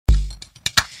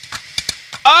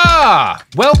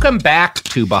Welcome back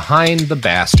to Behind the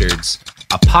Bastards,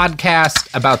 a podcast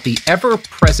about the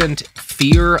ever-present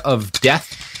fear of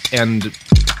death and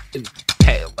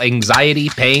anxiety,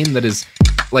 pain that is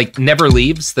like never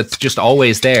leaves, that's just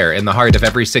always there in the heart of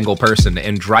every single person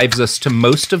and drives us to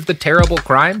most of the terrible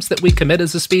crimes that we commit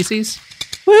as a species.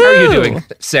 Woo! How are you doing,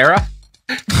 Sarah?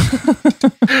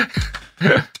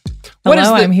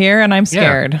 Hello, I'm here and I'm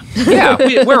scared. Yeah,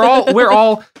 we're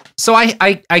all. So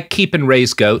I keep and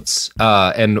raise goats,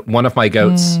 and one of my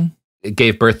goats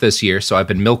gave birth this year, so I've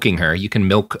been milking her. You can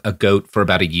milk a goat for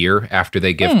about a year after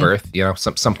they give birth, you know,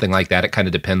 something like that. It kind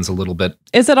of depends a little bit.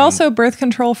 Is it also birth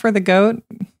control for the goat?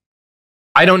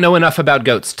 I don't know enough about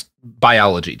goats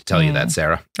biology to tell you that,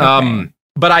 Sarah. Okay.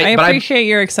 But I appreciate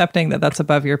your accepting that that's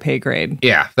above your pay grade.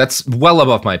 Yeah, that's well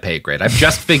above my pay grade. I've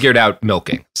just figured out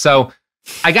milking. So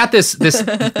I got this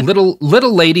little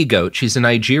lady goat. She's a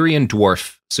Nigerian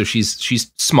dwarf, so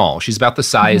she's small. She's about the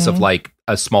size of like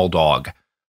a small dog.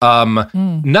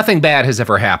 Nothing bad has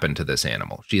ever happened to this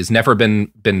animal. She has never been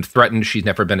threatened. She's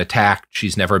never been attacked.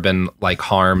 She's never been like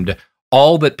harmed.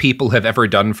 All that people have ever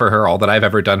done for her, all that I've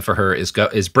ever done for her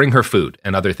is bring her food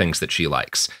and other things that she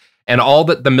likes. And all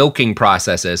that the milking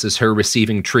process is her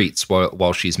receiving treats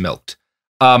while she's milked.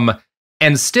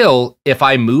 And still, if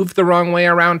I move the wrong way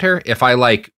around her, if I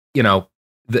I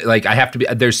have to be,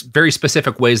 there's very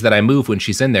specific ways that I move when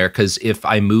she's in there, because if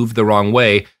I move the wrong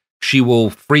way, she will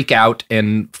freak out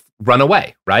and run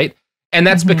away, right? And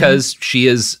that's because she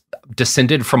is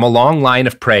descended from a long line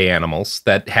of prey animals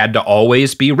that had to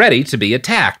always be ready to be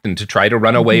attacked and to try to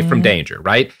run away from danger,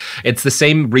 right? It's the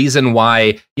same reason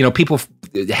why, you know, people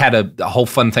had a whole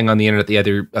fun thing on the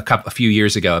internet a few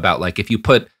years ago about like if you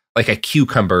put like a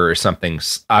cucumber or something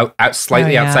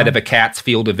slightly outside of a cat's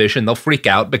field of vision, they'll freak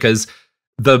out because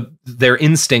their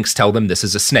instincts tell them this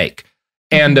is a snake.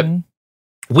 And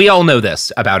we all know this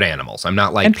about animals. I'm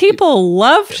not like... And people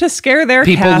love to scare their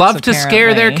cats, People love to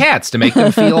scare their cats to make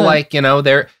them feel like, you know,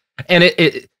 they're... And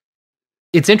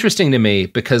it's interesting to me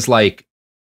because, like,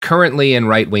 currently in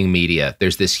right-wing media,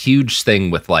 there's this huge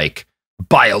thing with, like,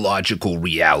 biological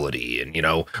reality. And, you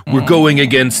know, we're going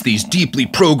against these deeply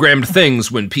programmed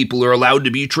things when people are allowed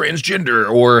to be transgender,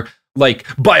 or... like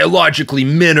biologically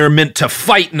men are meant to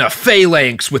fight in a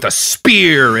phalanx with a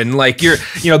spear, and like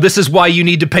this is why you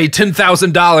need to pay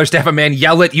 $10,000 to have a man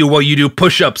yell at you while you do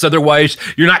push-ups, otherwise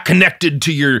you're not connected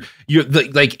to your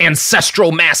like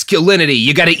ancestral masculinity,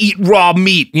 you got to eat raw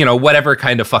meat, you know, whatever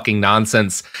kind of fucking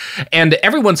nonsense. And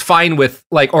everyone's fine with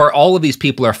like, or all of these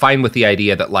people are fine with the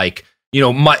idea that like, you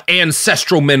know, my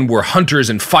ancestral men were hunters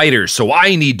and fighters, so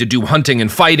I need to do hunting and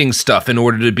fighting stuff in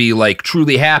order to be like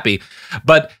truly happy.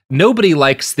 But nobody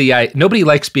likes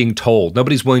being told.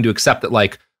 Nobody's willing to accept that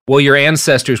like, well, your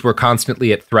ancestors were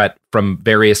constantly at threat from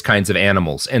various kinds of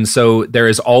animals, and so there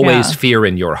is always fear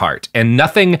in your heart, and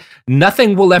nothing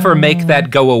will ever make that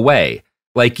go away.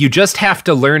 Like, you just have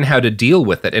to learn how to deal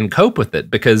with it and cope with it,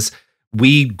 because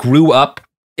we grew up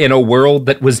in a world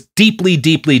that was deeply,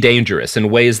 deeply dangerous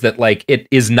in ways that like it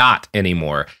is not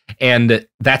anymore. And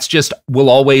that's just will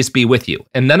always be with you.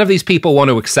 And none of these people want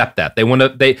to accept that. They want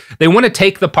to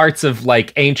take the parts of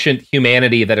like ancient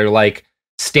humanity that are like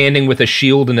standing with a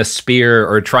shield and a spear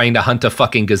or trying to hunt a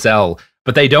fucking gazelle,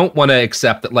 but they don't want to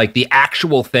accept that like the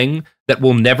actual thing that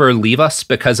will never leave us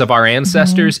because of our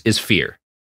ancestors is fear.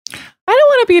 I don't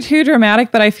want to be too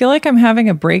dramatic, but I feel like I'm having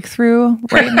a breakthrough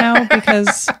right now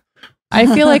because I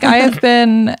feel like I have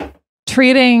been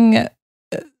treating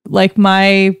like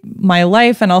my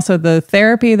life and also the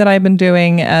therapy that I've been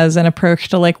doing as an approach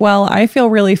to like, well, I feel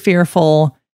really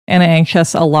fearful and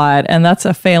anxious a lot, and that's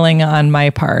a failing on my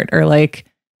part, or like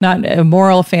not a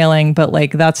moral failing, but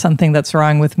like that's something that's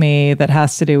wrong with me that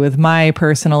has to do with my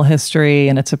personal history,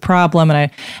 and it's a problem.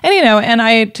 And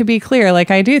I to be clear,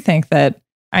 like I do think that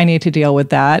I need to deal with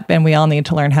that, and we all need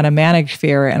to learn how to manage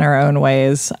fear in our own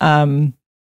ways.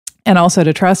 And also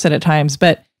to trust it at times,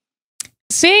 but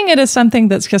seeing it as something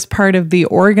that's just part of the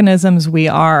organisms we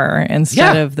are,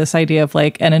 instead of this idea of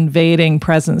like an invading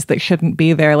presence that shouldn't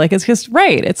be there. Like, it's just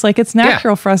right. It's like, it's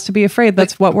natural for us to be afraid.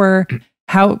 That's what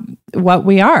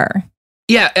we are.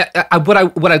 Yeah.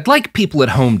 What I'd like people at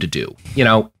home to do, you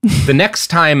know, the next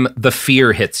time the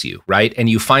fear hits you, right? And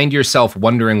you find yourself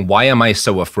wondering, why am I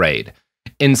so afraid?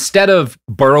 Instead of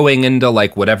burrowing into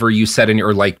like whatever you said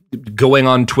or like going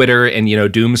on Twitter and, you know,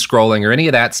 doom scrolling or any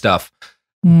of that stuff,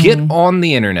 get on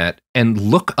the internet and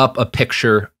look up a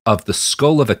picture of the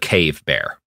skull of a cave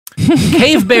bear.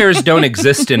 Cave bears don't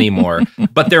exist anymore,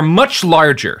 but they're much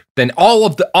larger than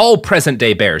all present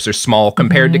day bears are small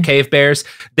compared to cave bears.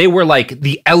 They were like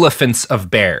the elephants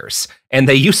of bears, and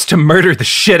they used to murder the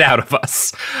shit out of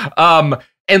us.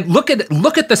 and look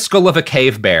at the skull of a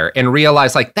cave bear and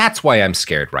realize, like, that's why I'm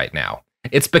scared right now.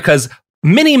 It's because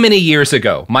many, many years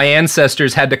ago, my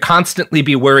ancestors had to constantly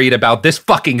be worried about this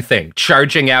fucking thing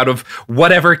charging out of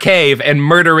whatever cave and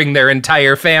murdering their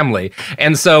entire family.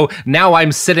 And so now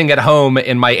I'm sitting at home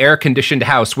in my air-conditioned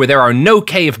house where there are no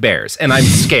cave bears, and I'm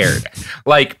scared.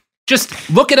 Like, just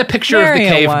look at a picture of the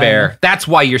cave bear. That's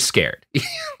why you're scared.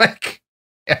 Like,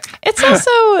 yeah. It's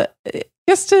also,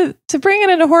 just to bring it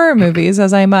into horror movies,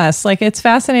 as I must, like, it's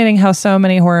fascinating how so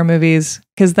many horror movies,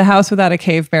 because The House Without a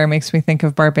Cave Bear makes me think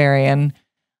of Barbarian,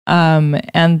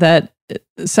 and that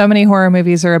so many horror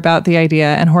movies are about the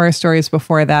idea, and horror stories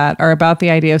before that are about the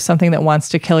idea of something that wants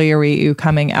to kill you or eat you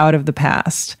coming out of the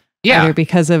past. Yeah. Either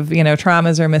because of,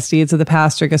 traumas or misdeeds of the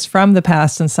past, or just from the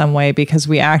past in some way, because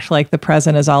we act like the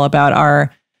present is all about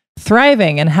our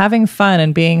thriving and having fun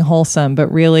and being wholesome. But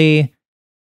really,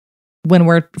 when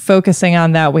we're focusing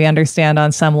on that, we understand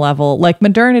on some level, like,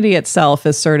 modernity itself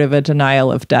is sort of a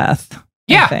denial of death.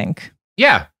 Yeah. I think.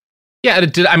 Yeah. Yeah.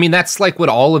 I mean, that's like what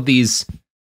all of these,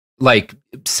 like,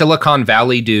 Silicon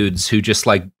Valley dudes who just,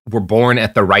 like, were born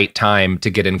at the right time to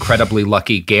get incredibly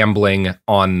lucky gambling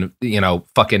on,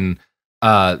 fucking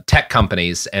tech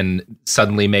companies and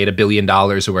suddenly made $1 billion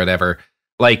or whatever.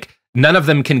 Like, none of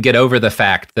them can get over the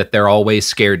fact that they're always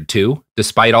scared too,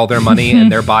 despite all their money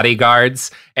and their bodyguards.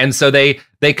 And so they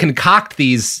concoct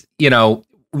these,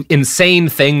 insane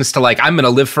things to, like, I'm going to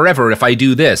live forever if I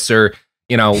do this, or,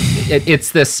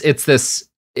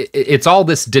 it's all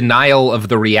this denial of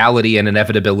the reality and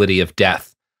inevitability of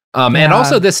death. And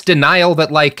also this denial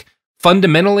that, like,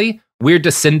 fundamentally we're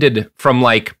descended from,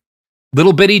 like,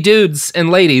 little bitty dudes and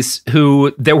ladies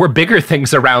who there were bigger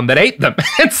things around that ate them.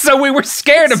 And so we were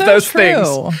scared of those things.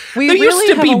 There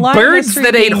used to be birds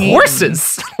that ate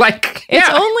horses. Like,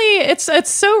 it's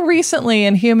so recently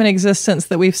in human existence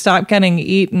that we've stopped getting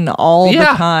eaten all the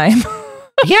time.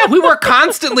 Yeah, we were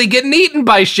constantly getting eaten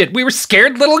by shit. We were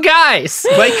scared little guys.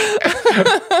 Like,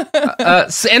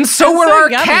 and so were our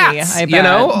cats,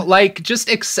 like,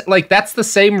 like, that's the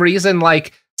same reason,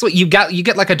 like, so you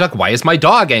get like a duck. Why is my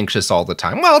dog anxious all the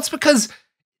time? Well, it's because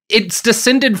it's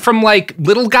descended from, like,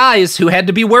 little guys who had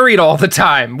to be worried all the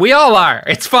time. We all are.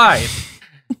 It's fine.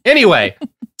 Anyway,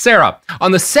 Sarah,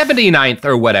 on the 79th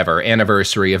or whatever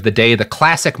anniversary of the day the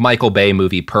classic Michael Bay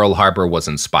movie Pearl Harbor was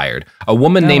inspired, a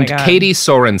woman named Katie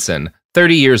Sorensen,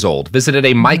 30 years old, visited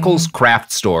a Michael's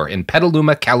craft store in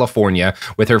Petaluma, California,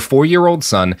 with her 4-year-old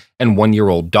son and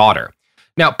 1-year-old daughter.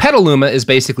 Now, Petaluma is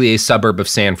basically a suburb of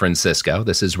San Francisco.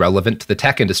 This is relevant to the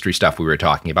tech industry stuff we were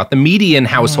talking about. The median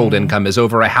household income is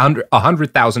over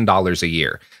 $100,000 a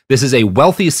year. This is a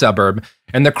wealthy suburb,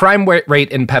 and the crime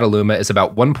rate in Petaluma is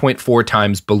about 1.4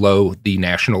 times below the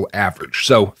national average.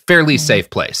 So, fairly safe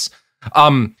place.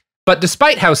 But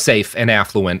despite how safe and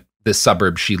affluent this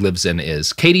suburb she lives in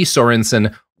is, Katie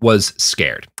Sorensen was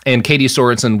scared. And Katie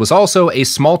Sorensen was also a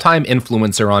small-time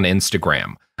influencer on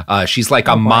Instagram. She's like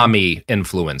a mommy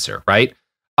influencer, right?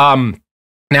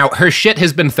 Now, her shit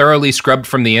has been thoroughly scrubbed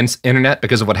from the internet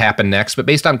because of what happened next, but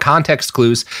based on context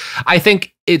clues, I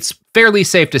think it's fairly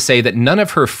safe to say that none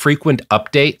of her frequent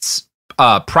updates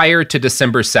prior to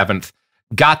December 7th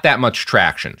got that much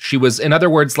traction. She was, in other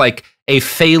words, like a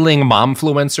failing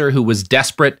momfluencer who was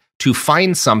desperate to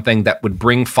find something that would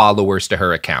bring followers to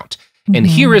her account. And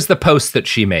here is the post that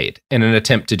she made in an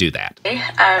attempt to do that.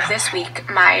 This week,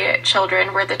 my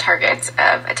children were the targets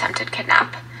of attempted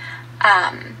kidnap,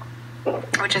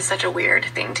 which is such a weird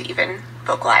thing to even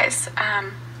vocalize,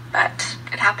 but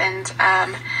it happened.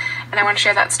 And I want to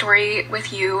share that story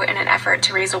with you in an effort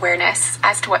to raise awareness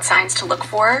as to what signs to look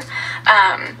for,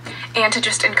 and to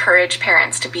just encourage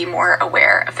parents to be more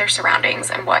aware of their surroundings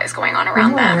and what is going on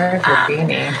around them.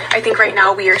 I think right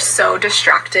now we are so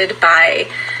distracted by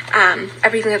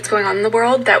everything that's going on in the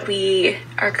world that we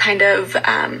are kind of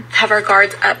have our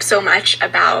guards up so much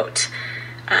about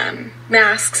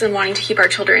masks and wanting to keep our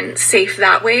children safe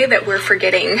that way that we're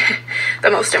forgetting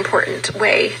the most important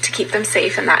way to keep them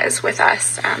safe, and that is with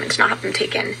us, and to not have them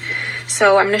taken.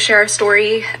 So I'm going to share a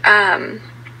story in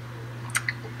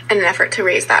an effort to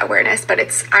raise that awareness, but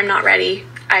I'm not ready.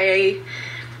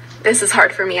 This is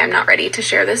hard for me. I'm not ready to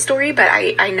share this story, but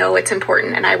I know it's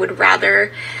important, and I would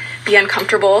rather be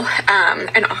uncomfortable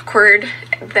and awkward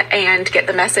and get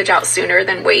the message out sooner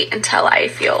than wait until I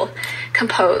feel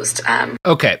composed.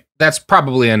 Okay, that's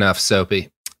probably enough,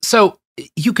 Soapy. So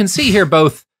you can see here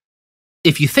both,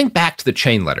 if you think back to the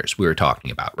chain letters we were talking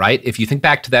about, right? If you think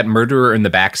back to that murderer in the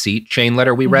backseat chain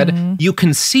letter we read, you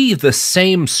can see the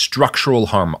same structural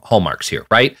hallmarks here,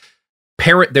 right?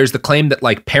 there's the claim that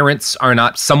like parents are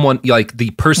not someone, like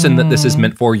the person that this is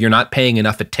meant for, you're not paying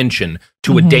enough attention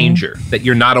to a danger that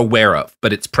you're not aware of,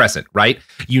 but it's present, right?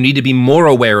 You need to be more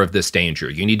aware of this danger.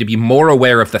 You need to be more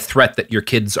aware of the threat that your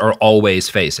kids are always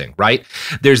facing, right?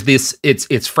 There's this,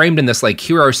 it's framed in this like,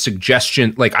 here are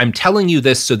suggestions, like I'm telling you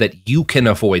this so that you can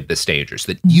avoid this danger,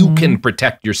 so that you can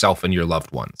protect yourself and your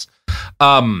loved ones.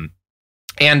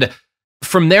 And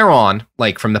from there on,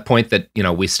 like from the point that, you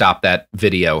know, we stopped that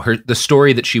video, the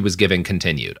story that she was giving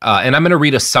continued. And I'm going to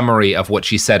read a summary of what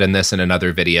she said in this and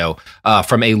another video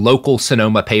from a local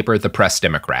Sonoma paper, the Press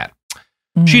Democrat.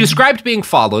 She described being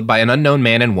followed by an unknown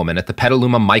man and woman at the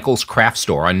Petaluma Michaels craft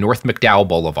store on North McDowell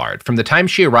Boulevard from the time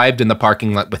she arrived in the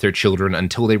parking lot with her children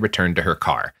until they returned to her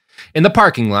car. In the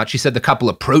parking lot, she said the couple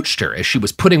approached her as she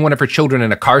was putting one of her children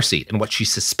in a car seat, and what she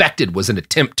suspected was an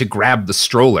attempt to grab the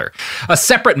stroller. A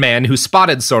separate man who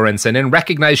spotted Sorensen and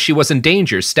recognized she was in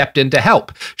danger stepped in to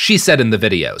help, she said in the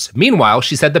videos. Meanwhile,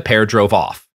 she said the pair drove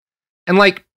off. And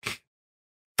like,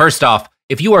 first off,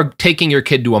 if you are taking your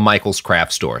kid to a Michael's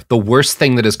craft store, the worst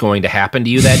thing that is going to happen to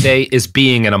you that day is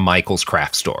being in a Michael's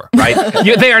craft store, right?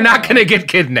 They are not going to get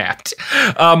kidnapped.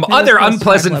 Other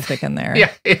unpleasant in there.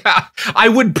 Yeah. I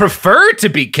would prefer to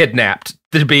be kidnapped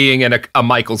to being in a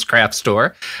Michael's craft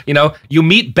store. You know, you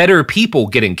meet better people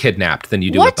getting kidnapped than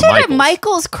you do at the Michael's. What did a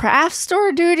Michael's craft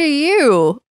store do to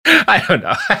you? I don't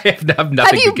know. I have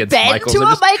nothing against Michael's. Have you been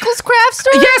to a Michael's craft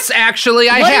store? Yes, actually,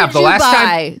 I have. The last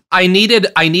time I needed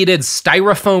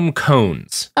styrofoam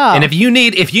cones. Oh. And if you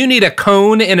need a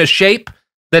cone in a shape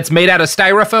that's made out of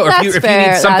styrofoam, or if you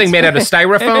need something made out of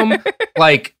styrofoam,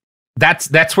 like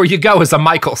that's where you go is a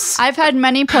Michael's. I've had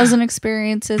many pleasant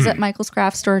experiences at Michael's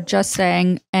craft store, just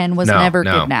saying, and was never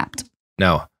kidnapped.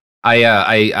 No. I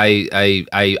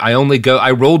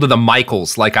roll to the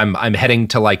Michaels like I'm heading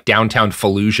to like downtown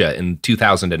Fallujah in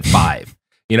 2005.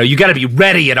 You know, you got to be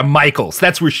ready at a Michaels.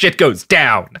 That's where shit goes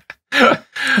down.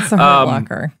 It's the Hurt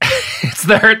Locker. It's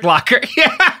the Hurt Locker.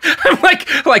 Yeah, I'm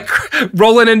like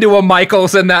rolling into a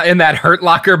Michaels in that Hurt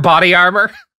Locker body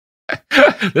armor.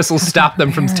 This will stop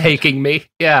them from taking me.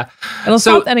 Yeah, it'll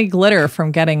stop any glitter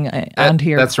from getting onto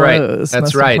your clothes.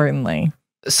 That's right. Importantly,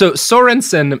 so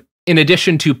Sorensen, in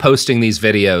addition to posting these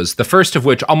videos, the first of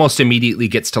which almost immediately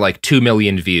gets to like 2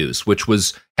 million views, which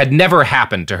had never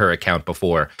happened to her account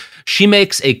before, she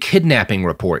makes a kidnapping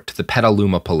report to the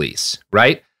Petaluma police,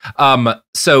 right?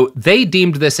 So they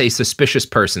deemed this a suspicious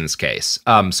persons case.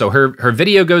 So her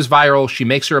video goes viral. She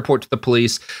makes a report to the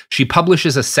police. She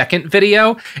publishes a second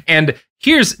video, and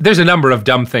there's a number of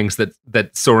dumb things that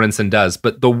Sorensen does,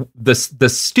 but the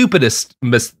stupidest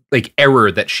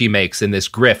error that she makes in this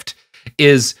grift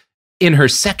is, in her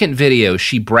second video,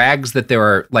 she brags that there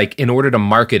are, like, in order to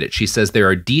market it, she says there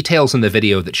are details in the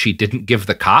video that she didn't give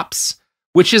the cops,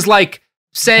 which is like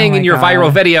saying in your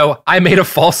viral video, I made a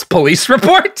false police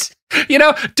report. You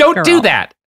know, don't do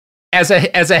that. As a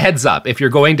heads up, if you're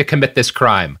going to commit this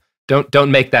crime, don't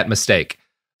make that mistake.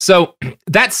 So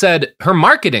that said, her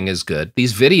marketing is good.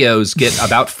 These videos get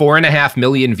about 4.5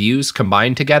 million views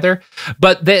combined together,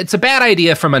 but it's a bad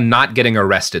idea from a not getting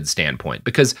arrested standpoint,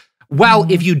 because well,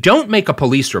 if you don't make a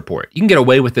police report, you can get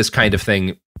away with this kind of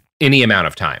thing any amount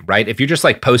of time, right? If you're just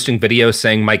like posting videos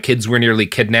saying my kids were nearly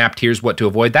kidnapped, here's what to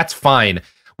avoid, that's fine.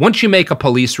 Once you make a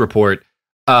police report,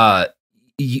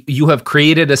 you have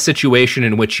created a situation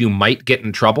in which you might get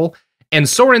in trouble. And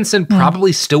Sorensen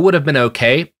probably still would have been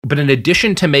okay. But in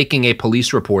addition to making a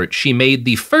police report, she made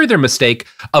the further mistake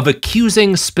of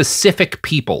accusing specific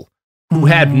people who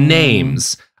had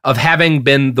names of having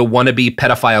been the wannabe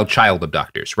pedophile child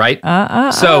abductors, right?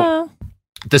 So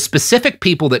the specific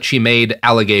people that she made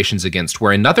allegations against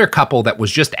were another couple that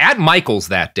was just at Michael's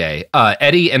that day,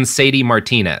 Eddie and Sadie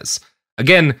Martinez.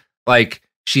 Again, like,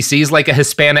 she sees like a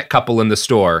Hispanic couple in the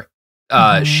store.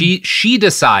 She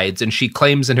decides, and she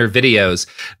claims in her videos,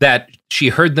 that she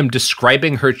heard them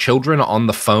describing her children on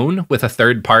the phone with a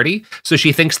third party. So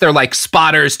she thinks they're like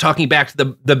spotters talking back to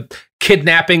the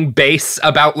kidnapping base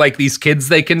about like these kids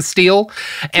they can steal.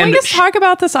 Can we just talk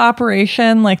about this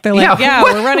operation? Like, they're like,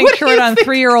 we're running short on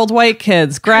 3-year-old white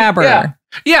kids. Grab her.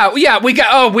 Yeah.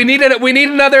 We need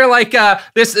another, like,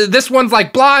 this one's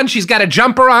like blonde. She's got a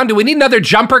jumper on. Do we need another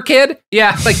jumper kid?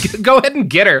 Yeah, like, go ahead and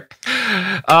get her.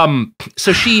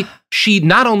 So she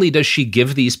not only does she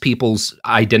give these people's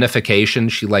identification,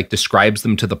 she like describes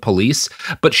them to the police,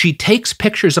 but she takes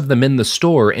pictures of them in the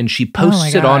store and she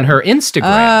posts it on her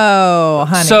Instagram. Oh,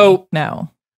 honey. So no.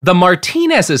 The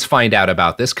Martinezes find out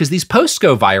about this because these posts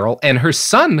go viral, and her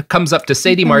son comes up to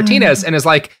Sadie Martinez and is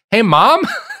like, "Hey, Mom,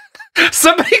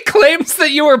 somebody claims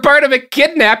that you were part of a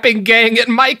kidnapping gang at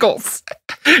Michael's.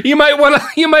 You might want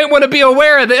to be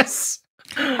aware of this."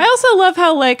 I also love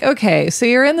how, like, okay, so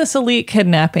you're in this elite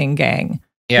kidnapping gang.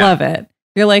 Yeah. Love it.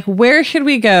 You're like, where should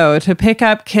we go to pick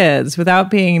up kids without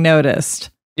being noticed?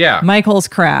 Yeah. Michael's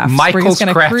Crafts. We're just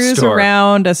going to cruise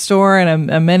around a store and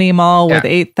a mini mall with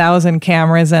 8,000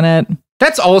 cameras in it.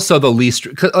 That's also the least,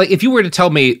 like, if you were to tell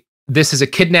me this is a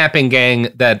kidnapping gang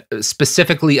that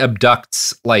specifically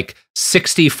abducts like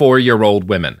 64-year-old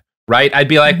women, right? I'd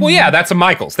be like, well, yeah, that's a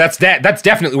Michael's. That's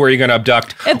definitely where you're going to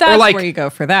abduct. And that's like, where you go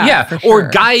for that. Yeah. For sure. Or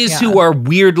guys who are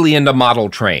weirdly into model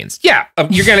trains. Yeah.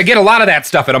 You're going to get a lot of that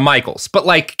stuff at a Michael's. But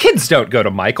like, kids don't go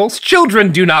to Michael's.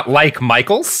 Children do not like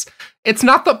Michael's. It's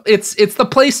not it's the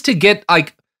place to get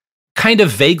like kind of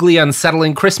vaguely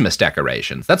unsettling Christmas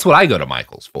decorations. That's what I go to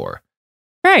Michael's for.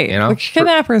 Right. You know? Which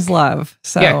kidnappers love.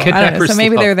 So, yeah, kidnappers so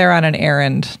maybe they're there on an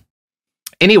errand.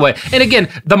 Anyway, and again,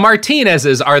 the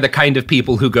Martinezes are the kind of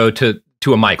people who go to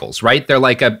a Michael's, right? They're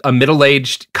like a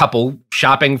middle-aged couple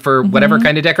shopping for whatever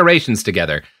kind of decorations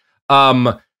together.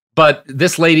 But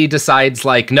this lady decides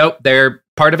like, nope, they're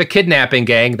part of a kidnapping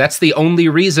gang. That's the only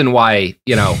reason why,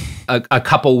 you know, a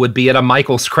couple would be at a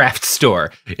Michael's craft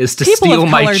store is to steal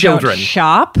my children. Don't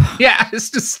shop. Yeah, is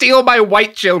to steal my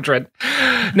white children.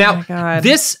 Now,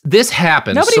 this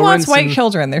happens. Nobody wants white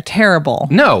children. They're terrible.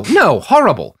 No,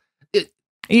 horrible.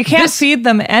 You can't feed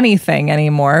them anything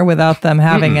anymore without them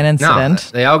having an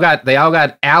incident. No, they all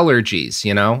got allergies,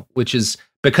 you know, which is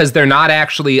because they're not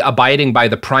actually abiding by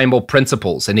the primal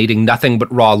principles and eating nothing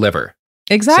but raw liver.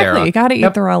 Exactly. Sarah. You got to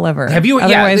eat the raw liver.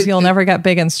 Otherwise, you'll never get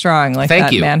big and strong like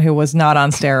that man who was not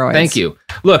on steroids. Thank you.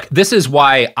 Look, this is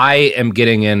why I am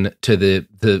getting into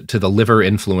the liver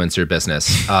influencer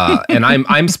business, and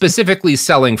I'm specifically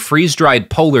selling freeze-dried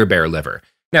polar bear liver.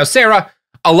 Now, Sarah,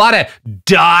 a lot of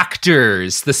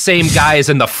doctors, the same guys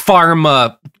in the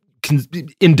pharma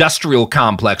industrial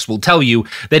complex, will tell you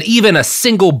that even a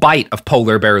single bite of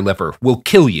polar bear liver will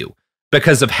kill you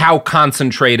because of how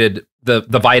concentrated the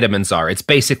vitamins are. It's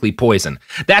basically poison.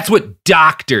 That's what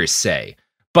doctors say.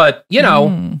 But, you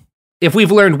know, if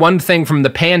we've learned one thing from the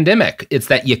pandemic, it's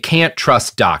that you can't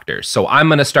trust doctors. So I'm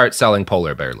going to start selling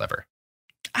polar bear liver.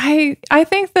 I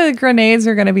think the grenades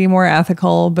are going to be more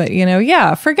ethical, but, you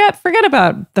know, forget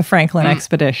about the Franklin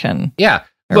expedition. Yeah.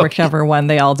 Or whichever one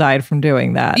they all died from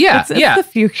doing that. Yeah, it's the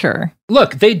future.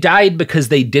 Look, they died because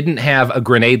they didn't have a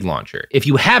grenade launcher. If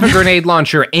you have a grenade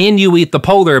launcher and you eat the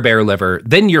polar bear liver,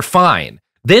 then you're fine.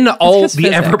 Then all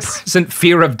the ever-present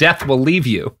fear of death will leave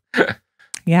you.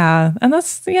 Yeah, and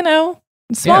that's, you know,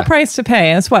 small price to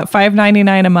pay. It's what,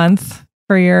 $5.99 a month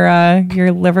for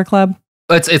your liver club?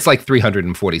 It's like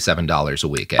 $347 a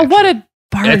week. Actually. Oh, what a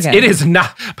bargain! It is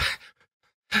not,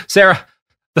 Sarah.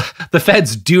 The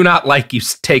feds do not like you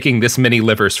taking this many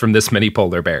livers from this many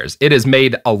polar bears. It has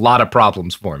made a lot of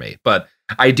problems for me, but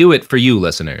I do it for you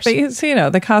listeners. But you know,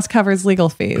 the cost covers legal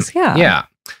fees. Yeah. Yeah.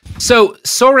 So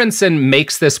Sorensen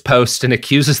makes this post and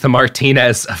accuses the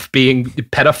Martinez of being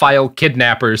pedophile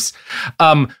kidnappers.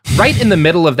 Right in the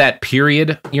middle of that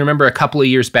period, you remember a couple of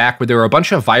years back where there were a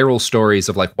bunch of viral stories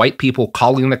of like white people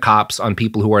calling the cops on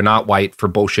people who are not white for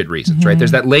bullshit reasons, right?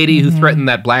 There's that lady who threatened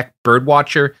that black bird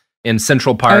watcher in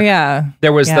Central Park. Oh, yeah.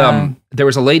 There was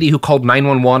a lady who called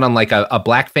 911 on like a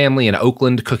black family in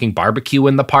Oakland cooking barbecue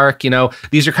in the park. You know,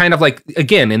 these are kind of like,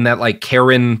 again, in that like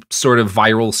Karen sort of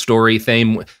viral story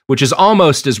thing, which is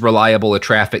almost as reliable a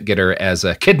traffic getter as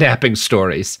kidnapping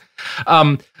stories.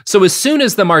 So as soon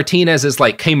as the Martinezes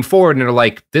like came forward and are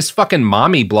like, this fucking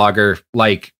mommy blogger,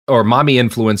 like, or mommy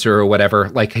influencer or whatever,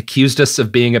 like accused us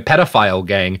of being a pedophile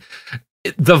gang,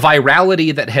 the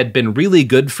virality that had been really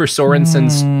good for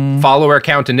Sorensen's follower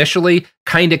count initially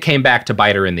kind of came back to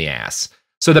bite her in the ass.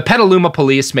 So the Petaluma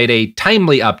police made a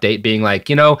timely update being like,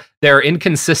 you know, there are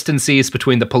inconsistencies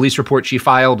between the police report she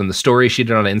filed and the story she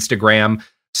did on Instagram.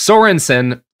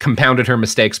 Sorensen compounded her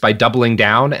mistakes by doubling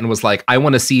down and was like, I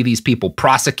want to see these people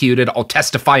prosecuted. I'll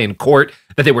testify in court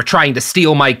that they were trying to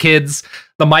steal my kids.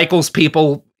 The Michaels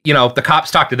people, you know, the cops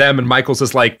talked to them and Michaels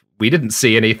is like, we didn't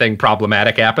see anything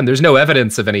problematic happen. There's no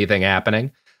evidence of anything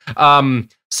happening.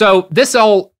 So this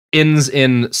all ends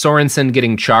in Sorensen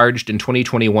getting charged in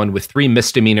 2021 with 3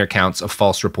 misdemeanor counts of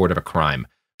false report of a crime.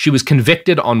 She was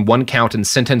convicted on 1 count and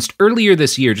sentenced earlier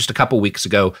this year, just a couple weeks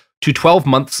ago, to 12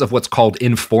 months of what's called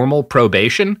informal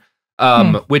probation,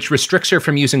 which restricts her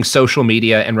from using social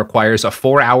media and requires a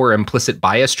 4-hour implicit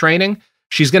bias training.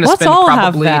 She's going to spend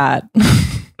probably... Have that.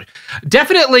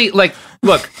 Definitely, like,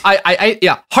 look, I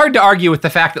hard to argue with the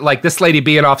fact that, like, this lady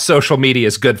being off social media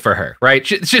is good for her, right?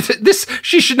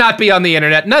 She should not be on the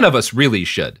internet. None of us really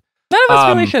should. None of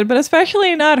us really should, but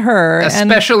especially not her.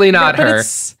 Especially not her.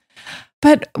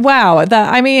 But wow,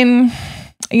 I mean,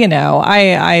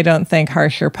 I don't think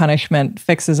harsher punishment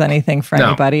fixes anything for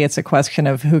anybody. It's a question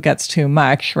of who gets too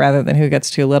much rather than who gets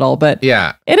too little. But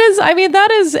yeah, it is. I mean,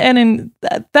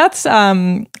 that's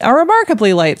a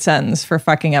remarkably light sentence for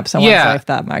fucking up someone's life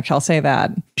that much. I'll say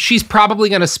that. She's probably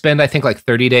going to spend, I think, like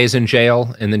 30 days in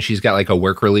jail, and then she's got like a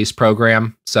work release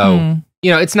program. So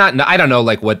it's not. I don't know,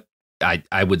 like what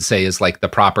I would say is like the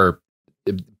proper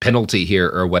penalty here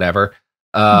or whatever.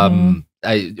 I'm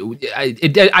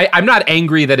not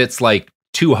angry that it's like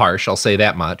too harsh. I'll say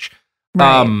that much.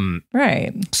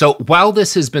 Right. So while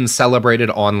this has been celebrated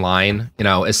online,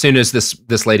 as soon as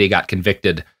this lady got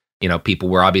convicted, people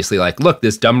were obviously like, look,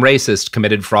 this dumb racist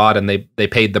committed fraud and they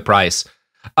paid the price.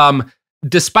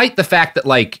 Despite the fact that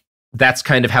like, that's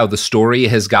kind of how the story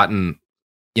has gotten,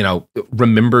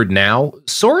 remembered now,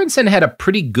 Sorensen had a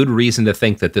pretty good reason to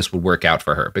think that this would work out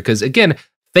for her. Because again,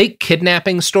 fake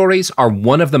kidnapping stories are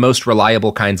one of the most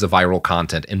reliable kinds of viral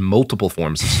content in multiple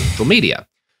forms of social media.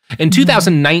 In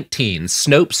 2019,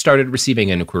 Snopes started receiving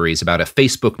inquiries about a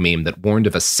Facebook meme that warned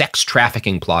of a sex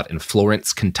trafficking plot in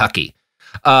Florence, Kentucky.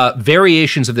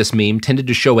 Variations of this meme tended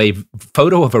to show a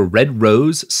photo of a red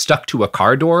rose stuck to a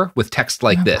car door with text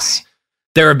like this.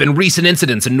 There have been recent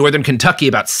incidents in northern Kentucky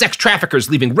about sex traffickers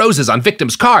leaving roses on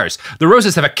victims' cars. The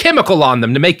roses have a chemical on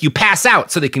them to make you pass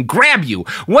out so they can grab you.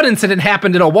 One incident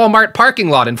happened in a Walmart parking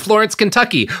lot in Florence,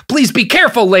 Kentucky. Please be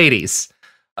careful, ladies.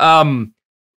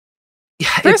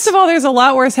 First of all, there's a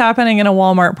lot worse happening in a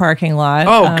Walmart parking lot.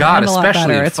 Oh God,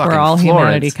 especially it's where all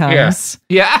humanity comes.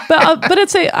 Yeah. but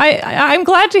I'm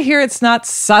glad to hear it's not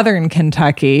Southern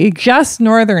Kentucky, just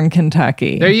Northern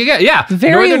Kentucky. There you go. Yeah,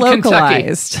 very Northern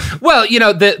localized. Kentucky. Well,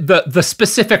 the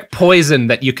specific poison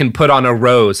that you can put on a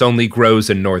rose only grows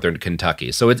in Northern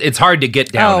Kentucky, so it's hard to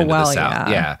get down into the South.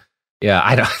 Yeah.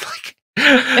 I don't like.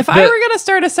 If I were going to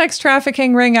start a sex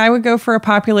trafficking ring, I would go for a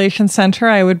population center.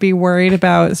 I would be worried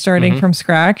about starting from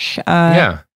scratch.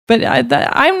 But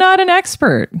I'm not an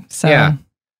expert. So yeah.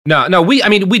 No.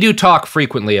 We do talk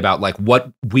frequently about like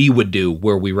what we would do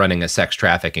were we running a sex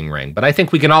trafficking ring. But I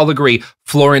think we can all agree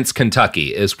Florence,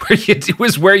 Kentucky is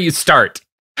where you start.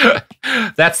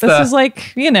 This is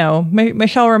like,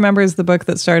 Michelle remembers the book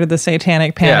that started the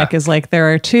Satanic Panic is like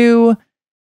there are two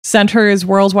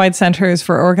worldwide centers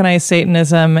for organized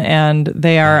Satanism, and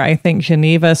they are, I think,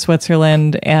 Geneva,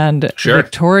 Switzerland, and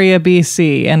Victoria,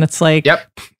 BC. And it's like,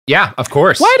 yeah, of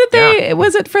course. Why did they?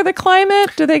 Was it for the climate?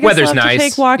 Do they get to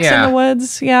take walks in the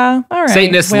woods? Yeah, all right.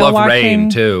 Satanists love rain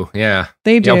too. Yeah,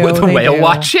 they do. With the whale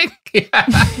watching.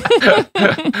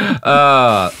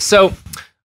 So.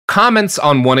 Comments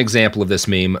on one example of this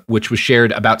meme, which was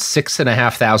shared about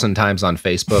 6,500 times on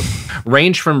Facebook,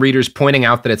 range from readers pointing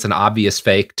out that it's an obvious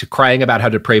fake to crying about how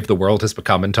depraved the world has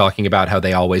become and talking about how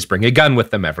they always bring a gun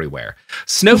with them everywhere.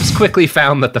 Snopes quickly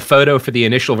found that the photo for the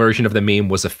initial version of the meme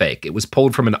was a fake. It was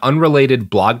pulled from an unrelated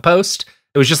blog post.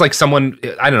 It was just like someone,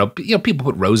 I don't know, people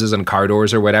put roses on car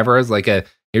doors or whatever. It's like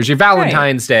here's your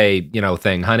Valentine's Day,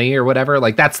 thing, honey, or whatever.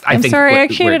 Like that's, I think. I'm sorry, I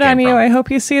cheated on you. I hope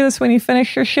you see this when you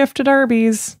finish your shift at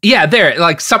Arby's. Yeah,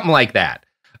 like something like that.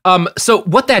 So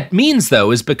what that means,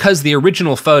 though, is because the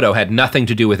original photo had nothing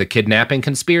to do with a kidnapping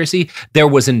conspiracy, there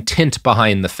was intent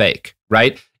behind the fake,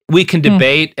 right? We can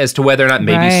debate as to whether or not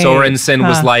maybe Sorensen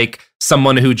was like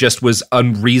someone who just was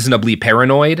unreasonably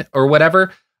paranoid or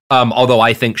whatever. Although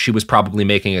I think she was probably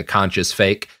making a conscious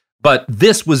fake. But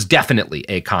this was definitely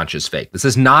a conscious fake. This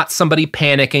is not somebody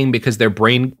panicking because their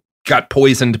brain got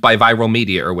poisoned by viral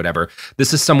media or whatever.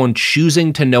 This is someone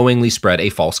choosing to knowingly spread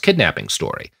a false kidnapping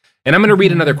story. And I'm going to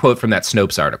read another quote from that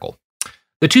Snopes article.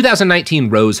 The 2019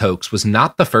 Rose hoax was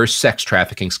not the first sex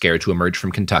trafficking scare to emerge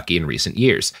from Kentucky in recent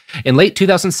years. In late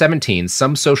 2017,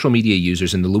 some social media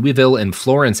users in the Louisville and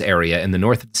Florence area in the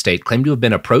north of the state claimed to have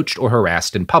been approached or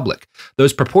harassed in public.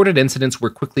 Those purported incidents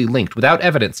were quickly linked without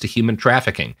evidence to human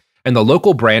trafficking, and the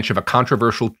local branch of a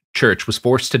controversial church was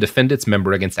forced to defend its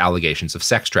member against allegations of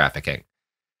sex trafficking.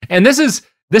 And this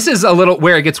is a little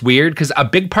where it gets weird, because a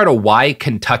big part of why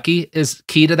Kentucky is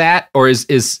key to that, or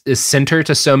is center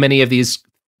to so many of these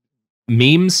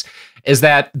memes, is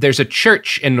that there's a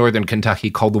church in northern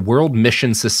Kentucky called the World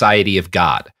Mission Society of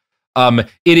God.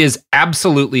 It is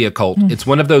absolutely a cult. It's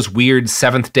one of those weird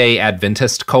Seventh-day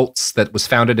Adventist cults that was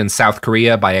founded in South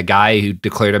Korea by a guy who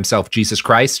declared himself Jesus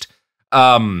Christ.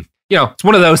 It's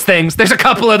one of those things. There's a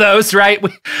couple of those, right?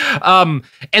 And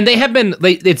they have been,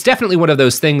 it's definitely one of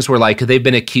those things where like they've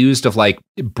been accused of like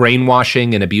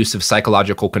brainwashing and abusive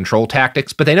psychological control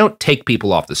tactics, but they don't take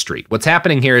people off the street. What's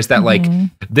happening here is that like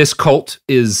this cult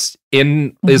is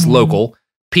local.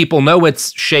 People know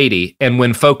it's shady. And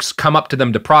when folks come up to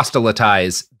them to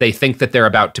proselytize, they think that they're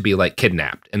about to be like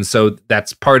kidnapped. And so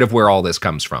that's part of where all this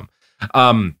comes from.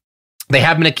 They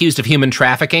have been accused of human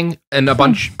trafficking in a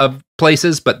bunch of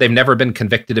places, but they've never been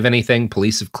convicted of anything.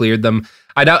 Police have cleared them.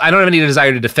 I don't have any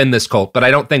desire to defend this cult, but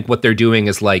I don't think what they're doing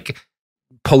is like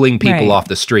pulling people off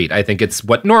the street. I think it's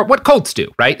what cults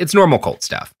do, right? It's normal cult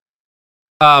stuff.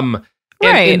 And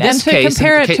to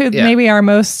compare it to maybe our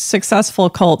most successful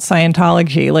cult,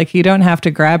 Scientology, like you don't have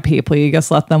to grab people, you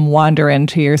just let them wander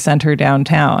into your center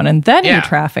downtown, and then you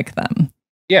traffic them.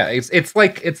 Yeah, it's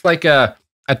like a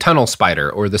tunnel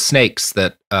spider or the snakes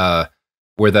that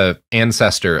were the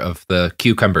ancestor of the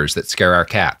cucumbers that scare our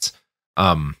cats.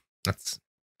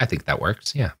 I think that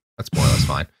works. Yeah, that's more or less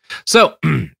fine. So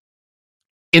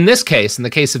in this case, in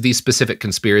the case of these specific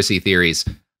conspiracy theories,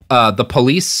 the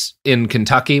police in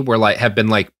Kentucky have been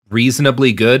like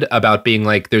reasonably good about being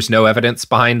like, there's no evidence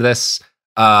behind this.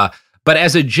 But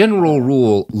as a general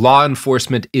rule, law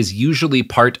enforcement is usually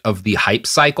part of the hype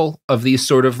cycle of these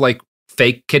sort of like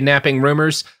fake kidnapping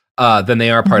rumors than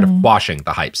they are part of quashing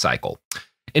the hype cycle.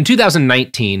 In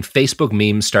 2019, Facebook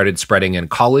memes started spreading in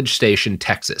College Station,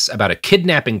 Texas, about a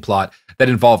kidnapping plot that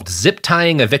involved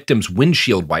zip-tying a victim's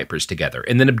windshield wipers together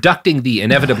and then abducting the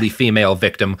inevitably female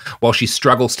victim while she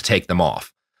struggles to take them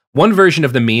off. One version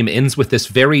of the meme ends with this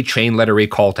very chain-lettery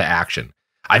call to action.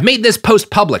 I've made this post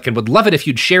public and would love it if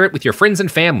you'd share it with your friends and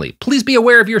family. Please be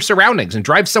aware of your surroundings and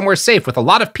drive somewhere safe with a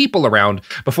lot of people around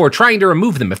before trying to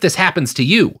remove them if this happens to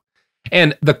you.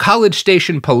 And the College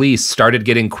Station police started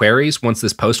getting queries once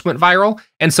this post went viral.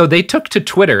 And so they took to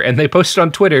Twitter and they posted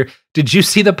on Twitter, did you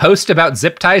see the post about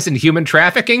zip ties and human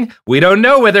trafficking? We don't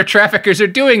know whether traffickers are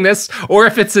doing this or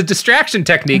if it's a distraction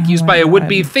technique used by a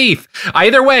would-be thief.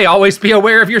 Either way, always be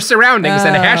aware of your surroundings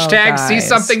and hashtag see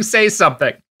something, say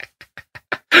something.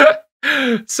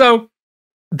 So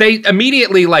they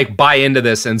immediately like buy into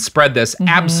this and spread this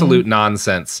absolute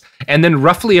nonsense. And then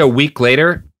roughly a week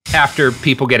later, after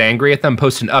people get angry at them,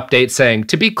 post an update saying,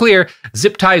 to be clear,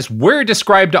 zip ties were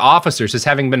described to officers as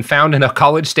having been found in a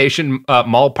College Station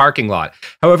mall parking lot.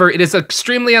 However, it is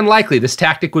extremely unlikely this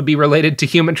tactic would be related to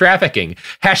human trafficking.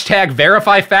 Hashtag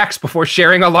verify facts before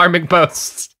sharing alarming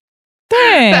posts.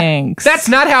 Thanks. That's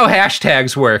not how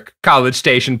hashtags work, College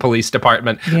Station Police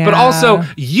Department. Yeah. But also,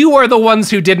 you are the ones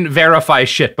who didn't verify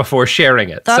shit before sharing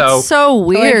it. That's so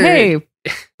weird. Like, hey,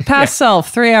 past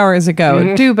self 3 hours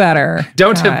ago. Do better.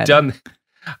 Don't have done.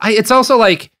 It's also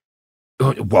like,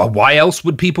 well, why else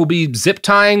would people be zip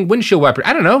tying windshield wipers?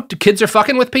 I don't know. Do kids are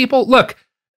fucking with people? Look,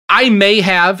 I may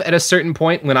have at a certain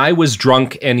point when I was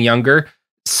drunk and younger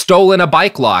stolen a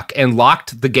bike lock and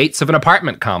locked the gates of an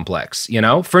apartment complex,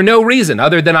 for no reason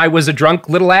other than I was a drunk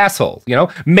little asshole,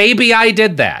 maybe I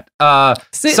did that.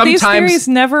 Sometimes these theories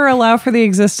never allow for the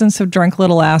existence of drunk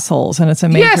little assholes, and it's a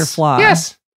major flaw.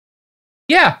 Yes.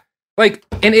 Yeah. Like,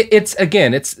 and it's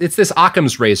this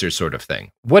Occam's razor sort of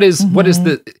thing. What is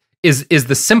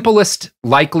the simplest,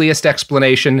 likeliest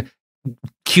explanation?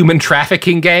 Human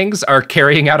trafficking gangs are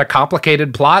carrying out a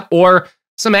complicated plot, or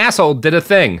some asshole did a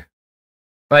thing.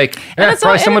 Like,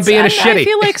 probably someone being a shitty. I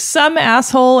feel like some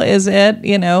asshole is it,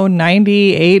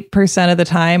 98% of the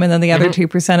time. And then the other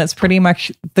 2%, it's pretty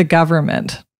much the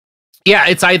government. Yeah,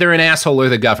 it's either an asshole or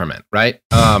the government, right?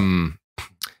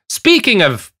 Speaking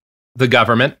of the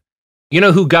government, you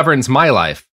know who governs my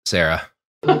life, Sarah?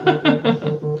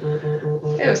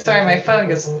 Oh, sorry, my phone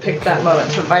just picked that moment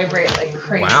to vibrate like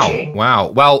crazy.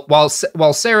 Wow. Well,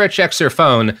 while Sarah checks her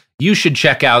phone, you should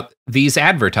check out these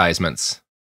advertisements.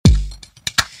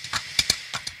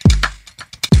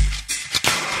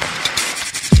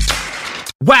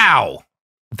 Wow,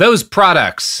 those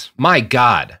products, my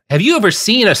God. Have you ever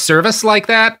seen a service like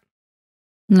that?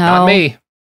 No. Not me.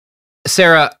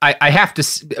 Sarah, I have to,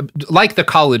 like the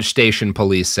College Station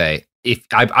police say, if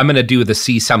I'm going to do the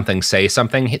see something, say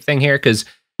something thing here, because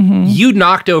you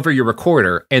knocked over your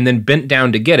recorder and then bent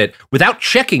down to get it without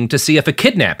checking to see if a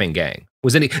kidnapping gang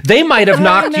was any. They might have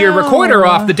knocked your recorder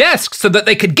off the desk so that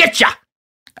they could get you.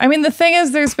 I mean, the thing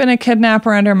is, there's been a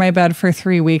kidnapper under my bed for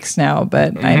 3 weeks now,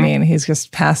 but I mean, he's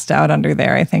just passed out under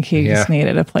there. I think he just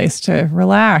needed a place to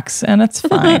relax, and it's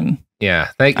fine.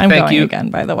 Thank going you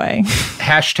again, by the way.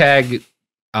 Hashtag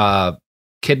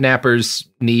kidnappers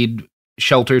need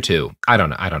shelter too. I don't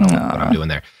know what I'm doing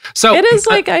there. So it is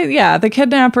like, the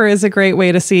kidnapper is a great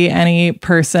way to see any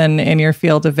person in your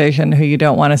field of vision who you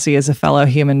don't want to see as a fellow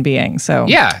human being. So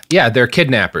yeah, they're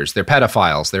kidnappers, they're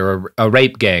pedophiles, they're a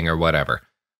rape gang or whatever.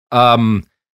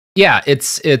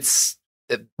 It's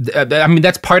I mean,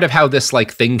 that's part of how this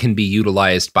like thing can be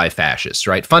utilized by fascists,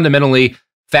 right? Fundamentally,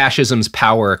 fascism's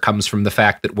power comes from the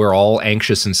fact that we're all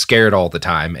anxious and scared all the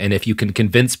time. And if you can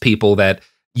convince people that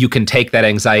you can take that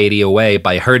anxiety away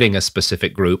by hurting a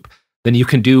specific group, then you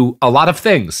can do a lot of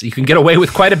things. You can get away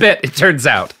with quite a bit, it turns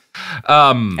out.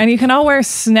 And you can all wear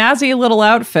snazzy little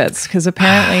outfits, because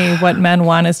apparently what men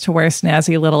want is to wear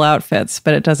snazzy little outfits,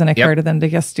 but it doesn't occur to them to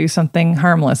just do something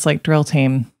harmless like drill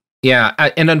team. Yeah,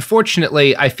 and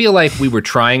unfortunately, I feel like we were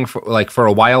trying for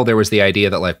a while. There was the idea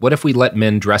that like, what if we let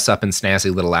men dress up in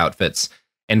snazzy little outfits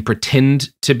and pretend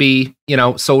to be,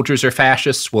 soldiers or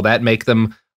fascists? Will that make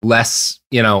them less,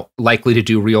 likely to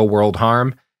do real world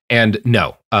harm? And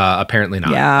no, apparently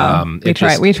not. Yeah,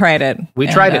 we tried it. We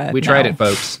tried it,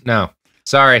 folks. No,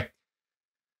 sorry.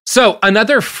 So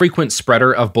another frequent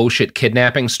spreader of bullshit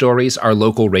kidnapping stories are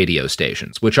local radio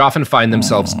stations, which often find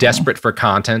themselves desperate for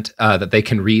content that they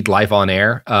can read live on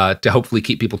air to hopefully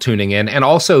keep people tuning in, and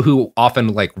also who often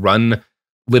like run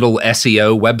little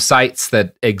SEO websites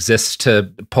that exist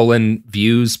to pull in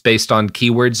views based on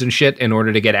keywords and shit in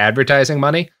order to get advertising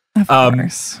money. Of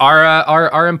course.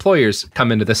 Our employers come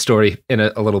into this story in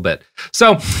a little bit.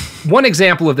 So one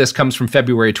example of this comes from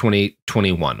February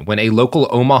 2021, when a local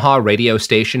Omaha radio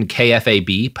station,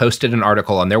 KFAB, posted an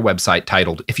article on their website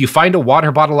titled, "If you find a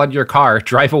water bottle on your car,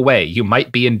 drive away. You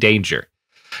might be in danger."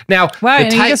 Now, wow,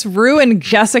 and you just ruined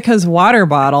Jessica's water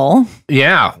bottle.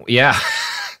 Yeah.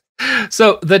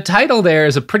 So the title there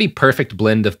is a pretty perfect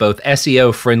blend of both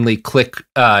SEO friendly click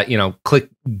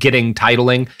getting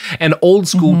titling and old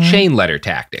school chain letter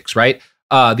tactics, right?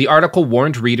 The article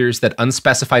warned readers that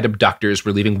unspecified abductors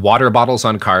were leaving water bottles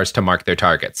on cars to mark their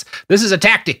targets. "This is a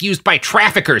tactic used by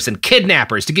traffickers and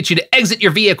kidnappers to get you to exit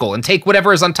your vehicle and take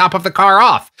whatever is on top of the car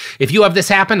off. If you have this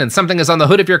happen and something is on the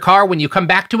hood of your car when you come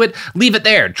back to it, leave it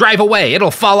there, drive away,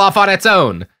 it'll fall off on its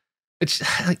own." It's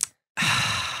like...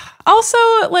 Also,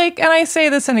 and I say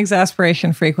this in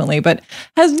exasperation frequently, but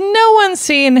has no one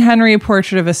seen Henry,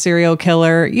 Portrait of a Serial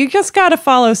Killer? You just got to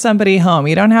follow somebody home.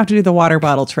 You don't have to do the water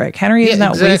bottle trick. Henry is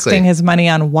not wasting his money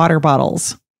on water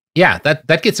bottles. Yeah,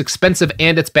 that gets expensive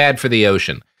and it's bad for the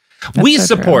ocean. We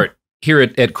support here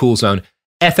at Cool Zone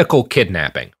ethical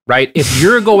kidnapping, right? If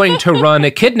you're going to run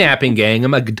a kidnapping gang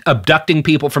abducting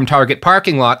people from Target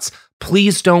parking lots,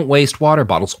 please don't waste water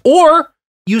bottles, or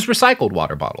use recycled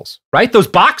water bottles, right? Those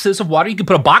boxes of water, you can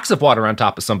put a box of water on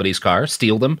top of somebody's car,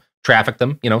 steal them, traffic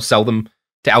them, sell them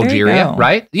to Algeria,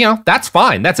 right? That's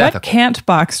fine. That's ethical. What can't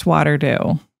boxed water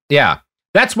do? Yeah.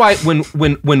 That's why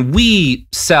when we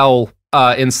sell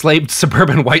enslaved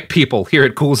suburban white people here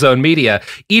at Cool Zone Media,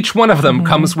 each one of them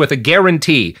comes with a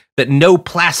guarantee that no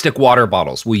plastic water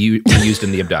bottles will be used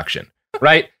in the abduction,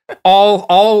 right?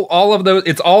 All of those,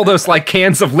 it's all those like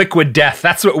cans of liquid death.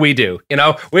 That's what we do.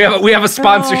 We have a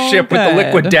sponsorship with the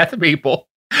liquid death people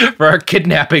for our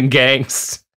kidnapping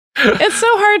gangs. It's so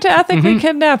hard to ethically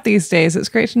kidnap these days. It's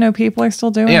great to know people are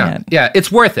still doing it. Yeah, it's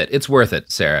worth it. It's worth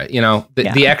it, Sarah.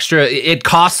 The extra, it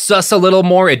costs us a little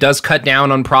more. It does cut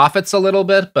down on profits a little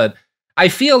bit, but I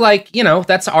feel like,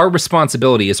 that's our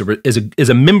responsibility as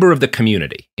a member of the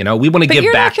community. We want to give back. But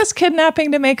you're not just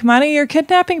kidnapping to make money. You're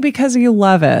kidnapping because you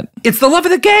love it. It's the love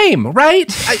of the game, right?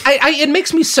 It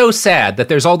makes me so sad that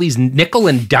there's all these nickel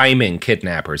and diming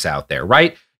kidnappers out there,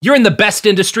 right? You're in the best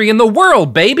industry in the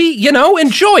world, baby.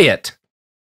 Enjoy it.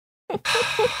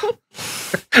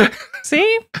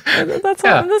 See? That's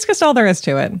just all there is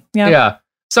to it. Yeah.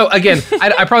 So again,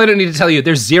 I probably don't need to tell you,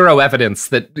 there's zero evidence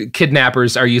that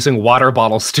kidnappers are using water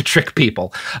bottles to trick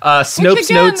people.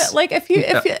 Snopes notes, like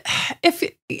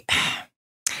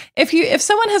if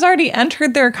someone has already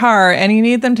entered their car and you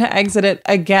need them to exit it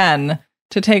again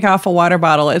to take off a water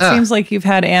bottle, it seems like you've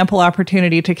had ample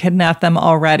opportunity to kidnap them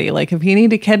already. Like if you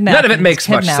need to kidnap, none of it makes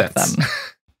much sense. Them.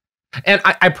 And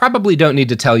I probably don't need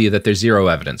to tell you that there's zero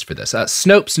evidence for this.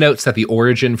 Snopes notes that the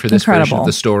origin for this version of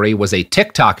the story was a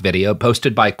TikTok video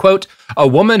posted by, quote, "a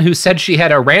woman who said she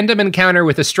had a random encounter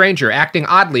with a stranger acting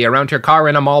oddly around her car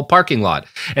in a mall parking lot,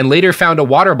 and later found a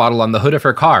water bottle on the hood of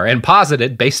her car, and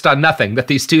posited, based on nothing, that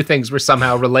these two things were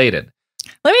somehow related."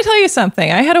 Let me tell you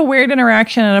something. I had a weird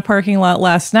interaction in a parking lot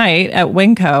last night at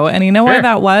Winco, and you know why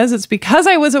that was? It's because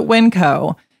I was at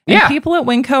Winco. And people at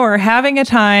Winco are having a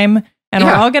time, and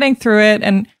we're all getting through it.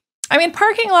 And I mean,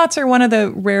 parking lots are one of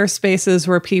the rare spaces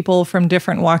where people from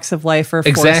different walks of life are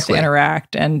forced to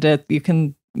interact. And you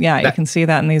can see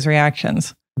that in these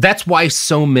reactions. That's why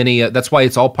that's why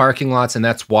it's all parking lots. And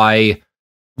that's why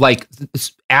like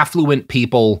affluent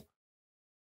people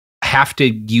have to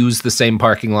use the same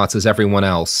parking lots as everyone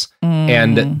else.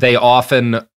 And they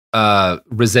often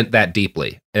resent that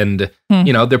deeply. And,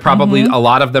 they're probably, a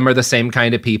lot of them are the same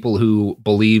kind of people who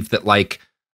believe that like,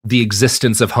 the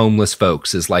existence of homeless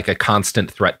folks is like a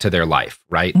constant threat to their life,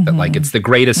 right? That like it's the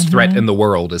greatest threat in the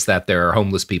world is that there are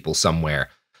homeless people somewhere.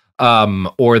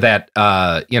 Or that,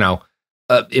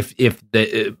 if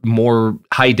the more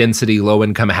high density, low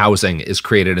income housing is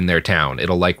created in their town,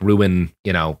 it'll like ruin,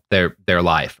 you know, their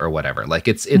life or whatever. Like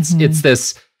it's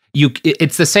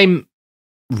the same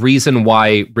reason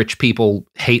why rich people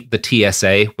hate the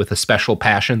TSA with a special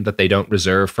passion that they don't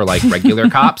reserve for like regular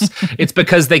cops. It's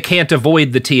because they can't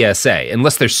avoid the TSA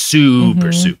unless they're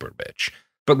super rich.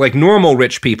 But like normal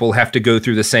rich people have to go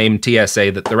through the same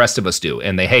TSA that the rest of us do,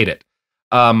 and they hate it.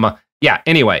 Yeah,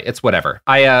 anyway, it's whatever.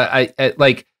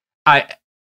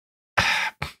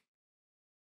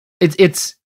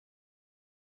 It's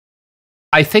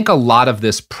I think a lot of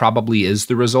this probably is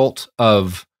the result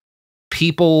of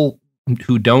people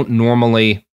who don't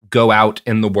normally go out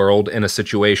in the world in a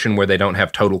situation where they don't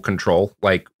have total control,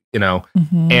 like, you know,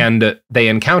 and they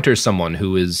encounter someone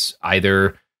who is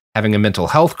either having a mental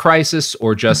health crisis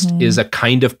or just is a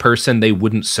kind of person they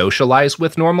wouldn't socialize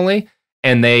with normally.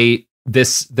 And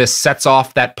this sets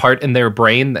off that part in their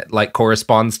brain that like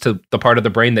corresponds to the part of the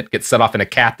brain that gets set off in a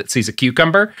cat that sees a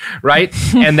cucumber, right?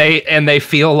 and they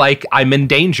feel like I'm in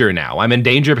danger now. I'm in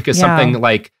danger because something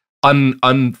like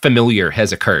unfamiliar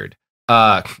has occurred.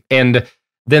 And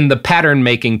then the pattern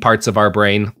making parts of our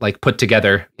brain like put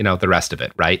together, you know, the rest of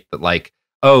it, right? But like,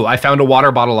 oh, I found a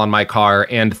water bottle on my car,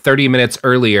 and 30 minutes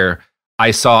earlier,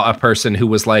 I saw a person who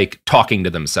was like talking to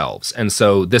themselves. And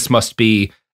so this must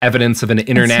be evidence of an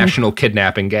international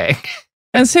kidnapping gang.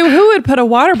 And so who would put a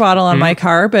water bottle on my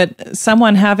car but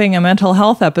someone having a mental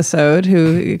health episode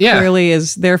who clearly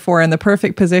is therefore in the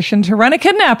perfect position to run a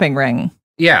kidnapping ring?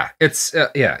 Yeah, it's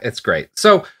great.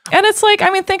 So, and it's like, I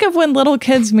mean, think of when little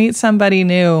kids meet somebody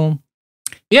new.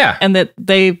 Yeah. And that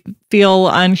they feel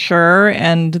unsure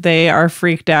and they are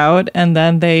freaked out, and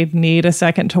then they need a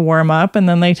second to warm up, and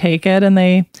then they take it and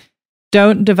they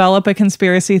don't develop a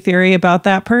conspiracy theory about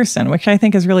that person, which I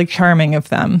think is really charming of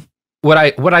them. What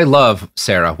I love,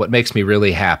 Sarah, what makes me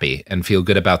really happy and feel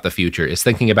good about the future is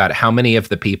thinking about how many of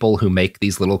the people who make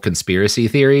these little conspiracy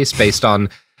theories based on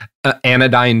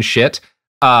anodyne shit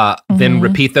then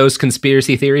repeat those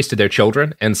conspiracy theories to their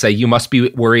children and say, you must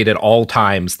be worried at all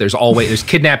times. There's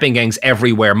kidnapping gangs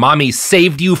everywhere. Mommy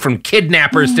saved you from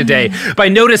kidnappers today by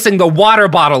noticing the water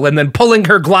bottle and then pulling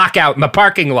her Glock out in the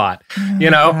parking lot.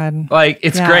 You know, like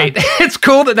it's great. It's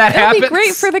cool that happens. It'll be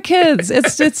great for the kids.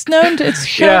 It's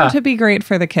shown to be great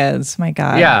for the kids. My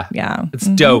God. Yeah. It's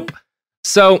dope.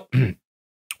 So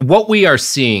what we are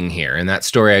seeing here in that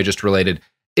story I just related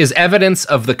is evidence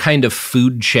of the kind of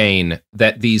food chain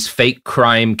that these fake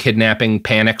crime, kidnapping,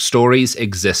 panic stories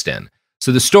exist in.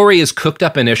 So the story is cooked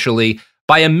up initially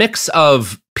by a mix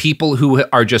of people who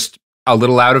are just a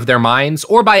little out of their minds,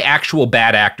 or by actual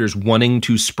bad actors wanting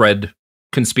to spread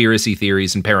conspiracy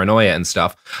theories and paranoia and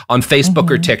stuff on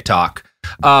Facebook or TikTok.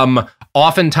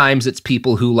 Oftentimes it's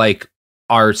people who like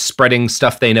are spreading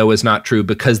stuff they know is not true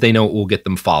because they know it will get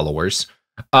them followers.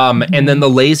 And then the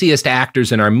laziest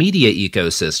actors in our media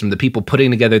ecosystem, the people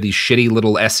putting together these shitty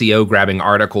little SEO grabbing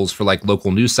articles for like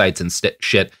local news sites and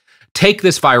shit, take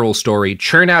this viral story,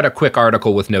 churn out a quick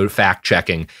article with no fact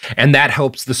checking, and that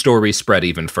helps the story spread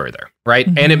even further, right?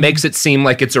 And it makes it seem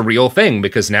like it's a real thing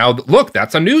because now, look,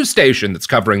 that's a news station that's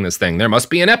covering this thing. There must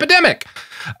be an epidemic.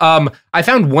 I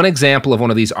found one example of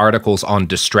one of these articles on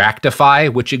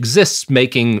Distractify, which exists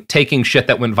taking shit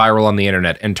that went viral on the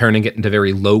internet and turning it into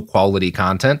very low quality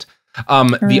content.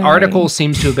 The article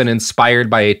seems to have been inspired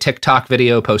by a TikTok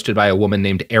video posted by a woman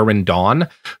named Erin Dawn,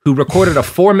 who recorded a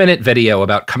 4-minute video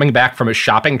about coming back from a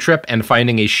shopping trip and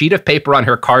finding a sheet of paper on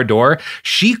her car door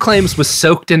she claims was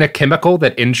soaked in a chemical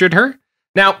that injured her.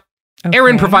 Now,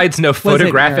 Erin provides no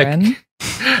photographic...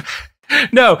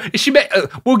 No,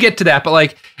 we'll get to that, but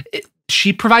like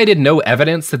she provided no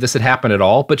evidence that this had happened at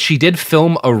all, but she did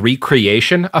film a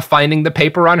recreation of finding the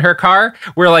paper on her car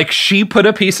where like she put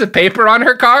a piece of paper on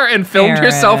her car and filmed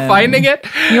herself finding it.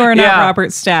 You are not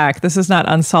Robert Stack. This is not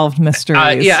Unsolved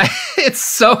Mysteries. It's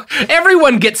so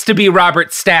everyone gets to be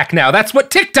Robert Stack now. That's what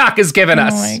TikTok has given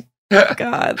us. My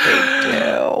God, they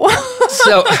do.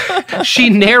 So she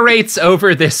narrates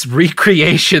over this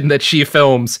recreation that she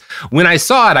films. When I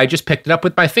saw it, I just picked it up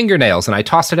with my fingernails and I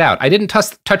tossed it out. I didn't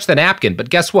touch the napkin, but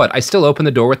guess what? I still opened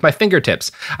the door with my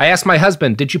fingertips. I asked my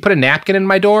husband, did you put a napkin in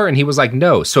my door? And he was like,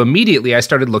 no. So immediately I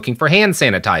started looking for hand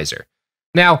sanitizer.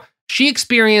 Now, she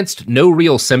experienced no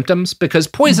real symptoms because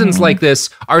poisons like this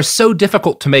are so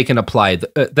difficult to make and apply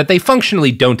that they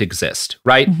functionally don't exist,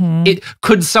 right?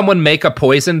 Could someone make a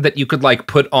poison that you could like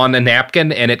put on a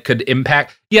napkin and it could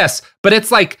impact? Yes, but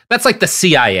that's like the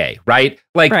CIA, right?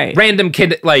 Like random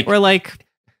kid, like or like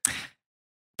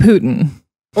Putin.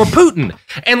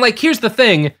 And like, here's the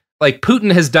thing, like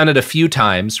Putin has done it a few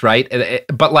times, right?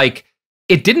 But like,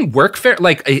 it didn't work fair.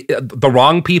 Like the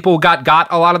wrong people got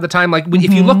a lot of the time. Like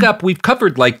if you look up, we've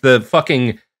covered like the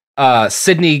fucking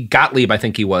Sidney Gottlieb, I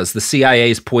think he was, the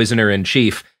CIA's poisoner in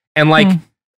chief. And like,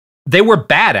 they were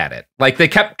bad at it. Like they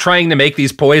kept trying to make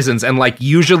these poisons and like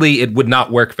usually it would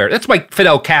not work fair. That's why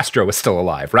Fidel Castro is still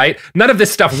alive, right? None of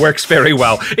this stuff works very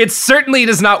well. It certainly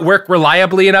does not work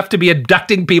reliably enough to be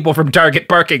abducting people from Target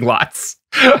parking lots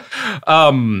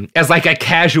as like a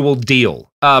casual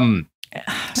deal.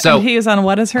 So and he is on,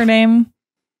 what is her name?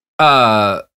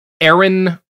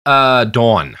 Erin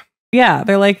Dawn. Yeah,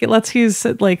 they're like, let's use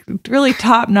like really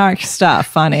top-notch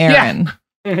stuff on Erin.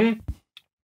 Yeah.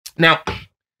 Now,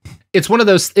 it's one of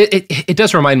those, it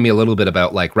does remind me a little bit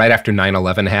about like right after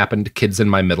 9/11 happened, kids in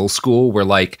my middle school were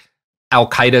like,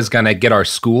 Al-Qaeda's gonna get our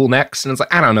school next. And it's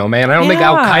like, I don't know, man. I don't think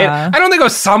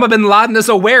Osama bin Laden is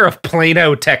aware of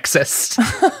Plano, Texas.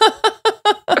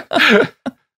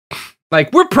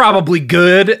 Like, we're probably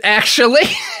good, actually.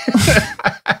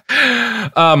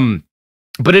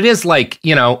 But it is like,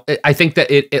 you know, I think that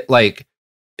it like,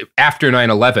 after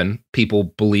 9/11, people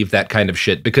believe that kind of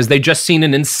shit because they just seen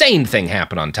an insane thing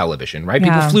happen on television, right?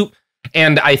 Yeah. People flew.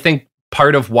 And I think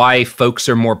part of why folks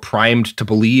are more primed to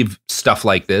believe stuff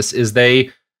like this is they,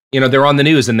 you know, they're on the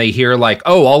news and they hear like,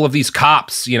 oh, all of these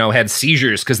cops, you know, had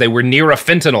seizures because they were near a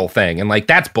fentanyl thing. And like,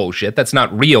 that's bullshit. That's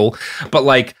not real. But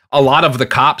like a lot of the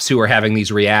cops who are having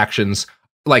these reactions,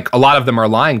 like a lot of them are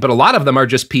lying, but a lot of them are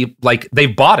just people like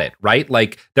they've bought it, right?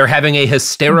 Like they're having a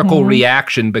hysterical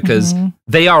reaction because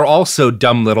they are also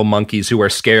dumb little monkeys who are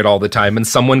scared all the time and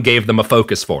someone gave them a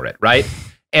focus for it, right?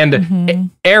 And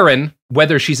Erin,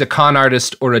 whether she's a con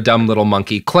artist or a dumb little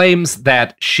monkey, claims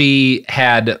that she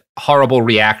had horrible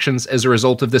reactions as a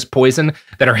result of this poison,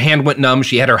 that her hand went numb.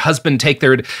 She had her husband take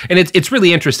their, and it's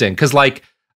really interesting because like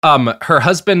her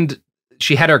husband,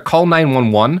 she had her call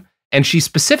 911. And she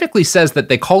specifically says that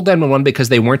they called 911 because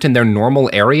they weren't in their normal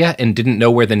area and didn't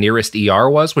know where the nearest ER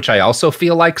was, which I also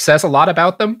feel like says a lot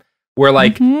about them. We're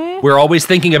like, we're always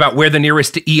thinking about where the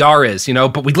nearest ER is, you know,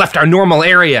 but we left our normal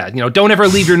area. You know, don't ever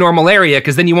leave your normal area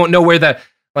because then you won't know where the,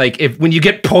 like, when you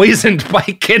get poisoned by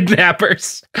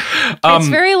kidnappers. It's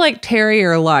very like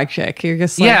terrier logic. You're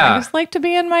just like, I just like to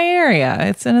be in my area.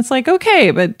 It's like,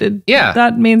 okay, but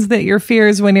that means that your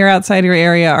fears when you're outside your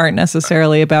area aren't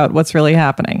necessarily about what's really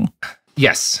happening.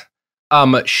 Yes.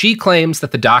 She claims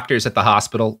that the doctors at the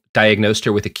hospital diagnosed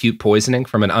her with acute poisoning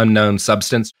from an unknown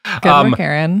substance. Good work,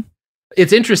 Karen.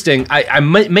 It's interesting.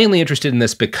 I'm mainly interested in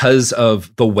this because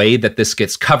of the way that this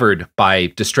gets covered by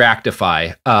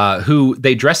Distractify, who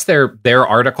they dress their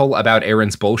article about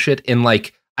Erin's bullshit in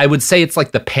like, I would say it's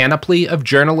like the panoply of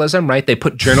journalism, right? They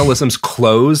put journalism's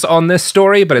clothes on this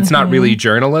story, but it's not really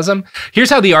journalism. Here's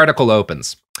how the article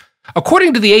opens.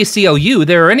 According to the ACLU,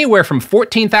 there are anywhere from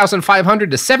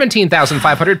 14,500 to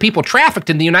 17,500 people trafficked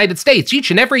in the United States each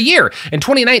and every year. In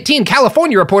 2019,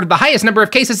 California reported the highest number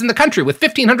of cases in the country, with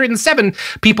 1,507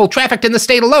 people trafficked in the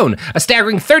state alone. A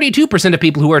staggering 32% of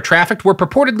people who are trafficked were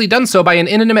purportedly done so by an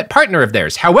intimate partner of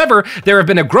theirs. However, there have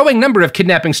been a growing number of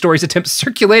kidnapping stories attempts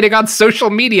circulating on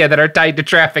social media that are tied to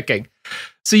trafficking.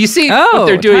 So you see what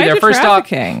they're doing there. First off,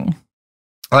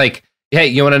 like, hey,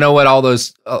 you want to know what all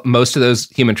those, most of those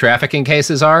human trafficking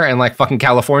cases are? And like fucking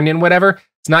California and whatever.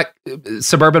 It's not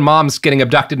suburban moms getting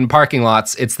abducted in parking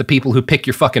lots. It's the people who pick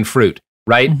your fucking fruit,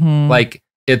 right? Like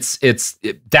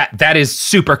that is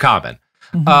super common.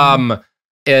 And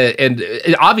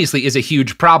it obviously is a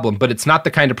huge problem, but it's not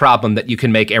the kind of problem that you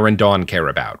can make Erin Dawn care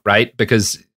about, right?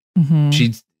 Because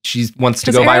she wants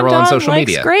to go viral on social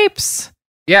media. Grapes.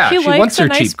 Yeah, she wants her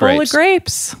cheap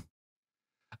grapes.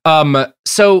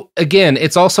 So again,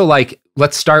 it's also like,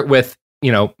 let's start with,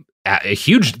 you know,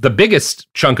 the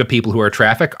biggest chunk of people who are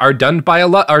trafficked are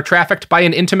trafficked by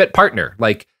an intimate partner.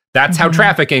 Like that's how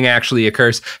trafficking actually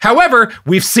occurs. However,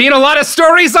 we've seen a lot of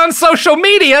stories on social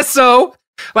media. So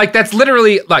like, that's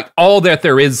literally like all that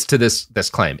there is to this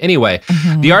claim. Anyway,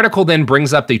 the article then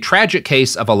brings up the tragic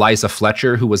case of Eliza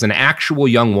Fletcher, who was an actual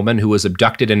young woman who was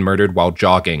abducted and murdered while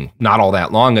jogging not all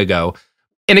that long ago.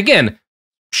 And again,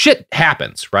 shit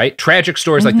happens, right? Tragic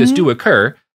stories like this do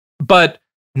occur, but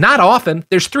not often.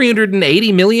 There's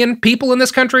 380 million people in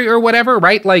this country or whatever,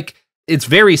 right? Like, it's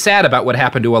very sad about what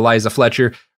happened to Eliza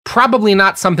Fletcher. Probably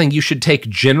not something you should take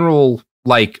general,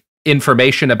 like,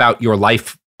 information about your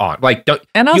life on. Like, that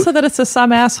it's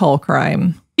some asshole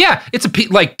crime. Yeah, it's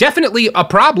definitely a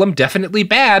problem, definitely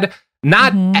bad,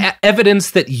 not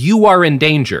evidence that you are in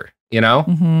danger, you know?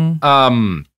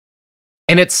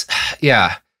 And it's,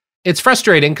 it's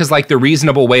frustrating because like the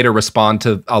reasonable way to respond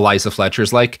to Eliza Fletcher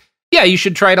is like, yeah, you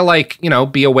should try to like, you know,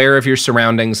 be aware of your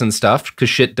surroundings and stuff because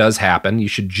shit does happen. You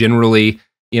should generally,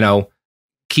 you know,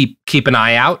 keep an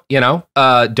eye out,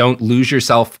 don't lose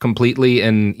yourself completely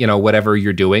in, whatever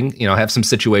you're doing, have some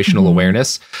situational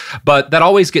awareness, but that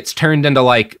always gets turned into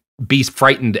like, be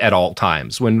frightened at all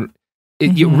times when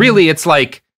it's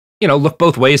like, look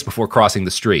both ways before crossing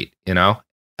the street, but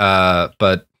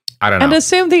I don't know. And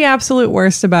assume the absolute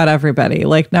worst about everybody,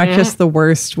 like not just the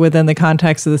worst within the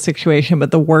context of the situation,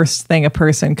 but the worst thing a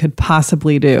person could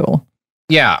possibly do.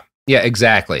 Yeah,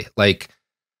 exactly. Like,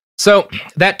 so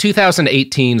that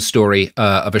 2018 story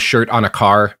of a shirt on a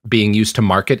car being used to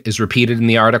market is repeated in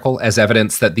the article as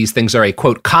evidence that these things are a,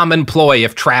 quote, common ploy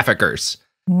of traffickers.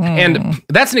 And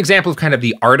that's an example of kind of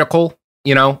the article,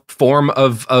 form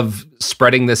of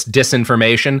spreading this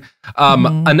disinformation.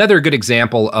 Another good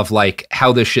example of like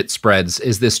how this shit spreads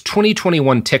is this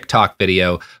 2021 TikTok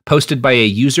video posted by a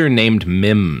user named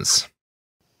Mims.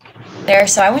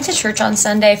 So I went to church on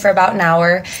Sunday for about an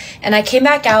hour, and I came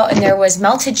back out and there was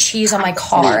melted cheese on my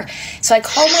car. So I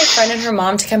called my friend and her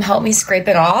mom to come help me scrape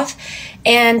it off.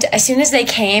 And as soon as they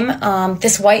came,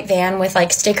 this white van with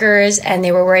like stickers, and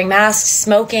they were wearing masks,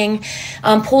 smoking,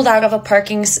 pulled out of a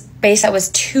parking space that was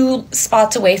 2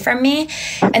 spots away from me.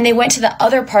 And they went to the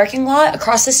other parking lot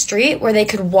across the street where they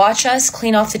could watch us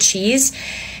clean off the cheese.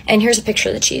 And here's a picture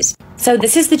of the cheese. So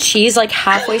this is the cheese, like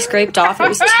halfway scraped off. It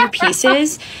was 2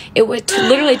 pieces. It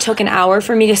literally took an hour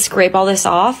for me to scrape all this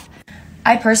off.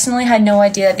 I personally had no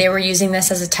idea that they were using this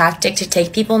as a tactic to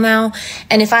take people now.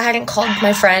 And if I hadn't called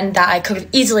my friend, that I could have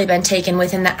easily been taken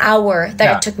within the hour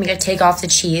that it took me to take off the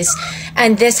cheese.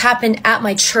 And this happened at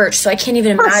my church, so I can't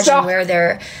even imagine where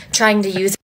they're trying to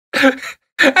use it.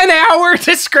 An hour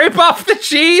to scrape off the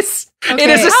cheese? Okay. It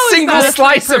is a single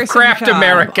slice of Kraft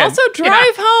American. Also,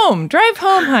 drive home,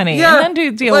 honey, and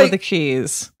then deal with the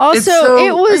cheese. Also,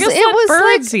 it was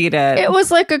birds like eat it. It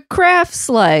was like a Kraft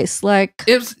slice. Like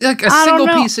it was like a single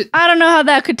piece. I don't know how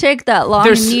that could take that long.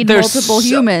 You need multiple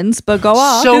humans, but go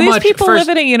off. Do these people live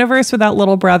in a universe without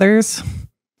little brothers?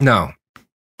 No.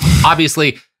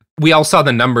 Obviously, we all saw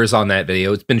the numbers on that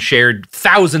video. It's been shared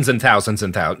thousands and thousands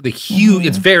and thousands.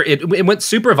 It went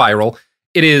super viral.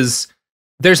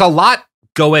 There's a lot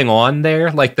going on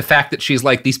there. Like the fact that she's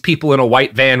like, these people in a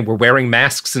white van were wearing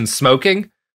masks and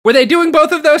smoking. Were they doing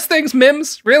both of those things,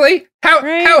 Mims? Really?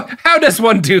 How does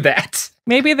one do that?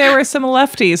 Maybe there were some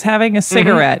lefties having a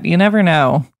cigarette. You never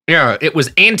know. Yeah, it was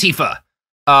Antifa.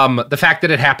 The fact that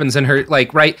it happens in her,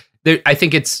 like, right there, I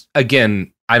think it's,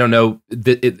 again, I don't know,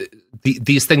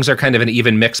 these things are kind of an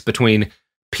even mix between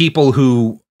people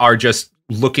who are just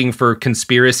looking for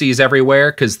conspiracies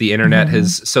everywhere because the internet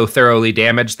has so thoroughly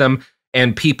damaged them,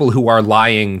 and people who are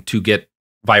lying to get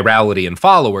virality and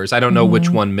followers. I don't know which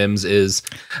one Mims is.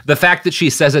 The fact that she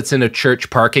says it's in a church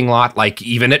parking lot, like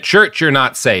even at church, you're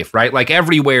not safe, right? Like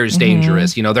everywhere is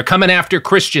dangerous. They're coming after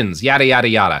Christians, yada, yada,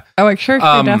 yada. Oh, at church,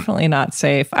 you're definitely not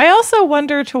safe. I also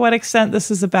wonder to what extent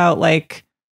this is about like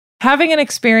having an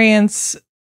experience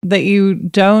that you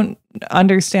don't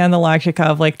understand the logic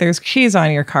of, like there's cheese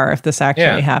on your car if this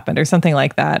actually happened or something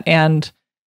like that, and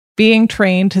being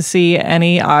trained to see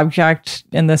any object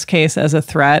in this case as a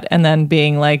threat, and then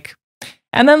being like,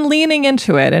 and then leaning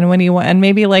into it, and when you want, and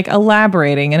maybe like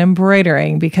elaborating and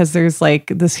embroidering because there's like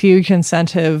this huge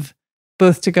incentive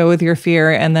both to go with your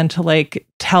fear and then to like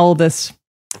tell this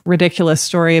ridiculous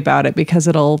story about it because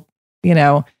it'll,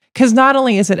 because not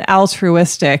only is it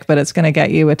altruistic, but it's going to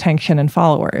get you attention and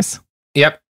followers.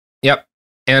 Yep.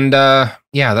 And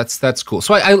that's cool.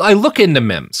 So I look into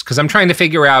Mims because I'm trying to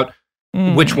figure out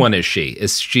which one is she.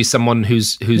 Is she someone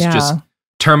who's just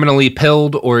terminally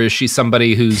pilled, or is she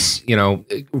somebody who's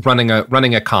running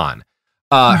a con?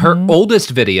 Her oldest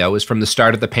video is from the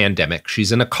start of the pandemic.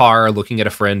 She's in a car looking at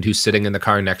a friend who's sitting in the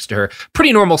car next to her.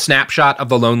 Pretty normal snapshot of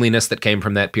the loneliness that came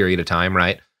from that period of time,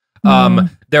 right?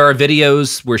 There are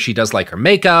videos where she does like her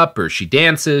makeup, or she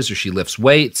dances, or she lifts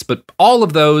weights, but all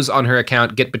of those on her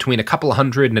account get between a couple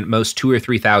hundred and at most 2,000 or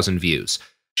 3,000 views.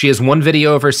 She has one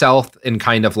video of herself in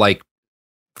kind of like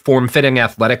form-fitting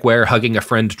athletic wear, hugging a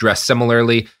friend dressed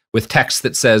similarly, with text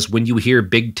that says, "When you hear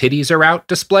big titties are out,"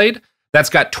 displayed. That's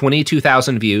got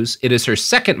 22,000 views. It is her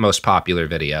second most popular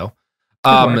video.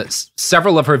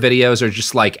 Several of her videos are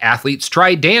just like athletes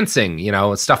try dancing,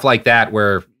 stuff like that,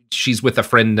 where she's with a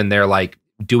friend and they're like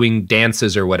doing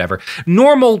dances or whatever.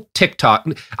 Normal TikTok.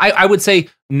 I would say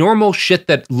normal shit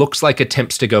that looks like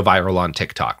attempts to go viral on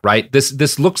TikTok, right?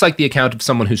 This looks like the account of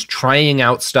someone who's trying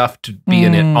out stuff to be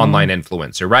an online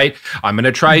influencer, right? I'm going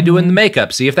to try doing the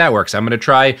makeup, see if that works. I'm going to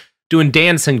try doing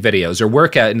dancing videos or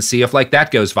workout and see if like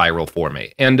that goes viral for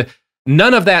me. And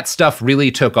none of that stuff really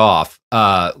took off.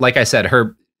 Like I said,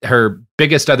 her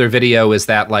biggest other video is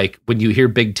that, like, when you hear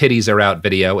big titties are out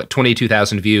video at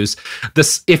 22,000 views.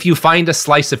 This, if you find a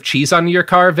slice of cheese on your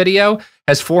car video,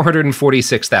 has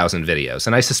 446,000 views,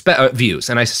 and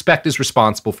I suspect is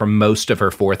responsible for most of her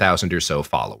 4,000 or so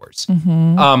followers.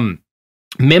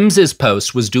 Mims's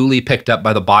post was duly picked up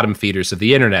by the bottom feeders of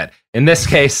the internet. In this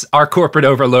case, our corporate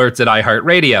overlords at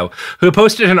iHeartRadio, who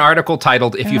posted an article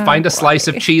titled, "If you find a slice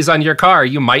of cheese on your car,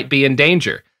 you might be in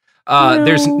danger."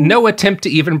 There's no attempt to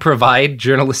even provide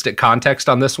journalistic context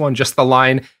on this one, just the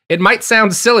line, "It might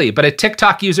sound silly, but a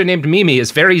TikTok user named Mimi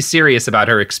is very serious about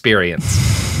her experience."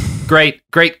 Great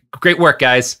work,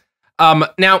 guys.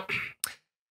 Now,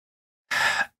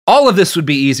 all of this would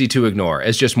be easy to ignore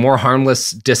as just more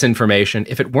harmless disinformation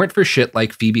if it weren't for shit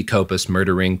like Phoebe Copas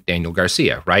murdering Daniel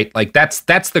Garcia, right? Like, that's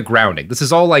the grounding. This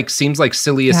is all, like, seems like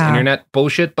silliest internet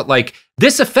bullshit, but, like,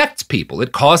 this affects people.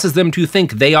 It causes them to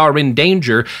think they are in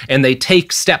danger, and they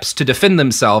take steps to defend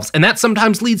themselves, and that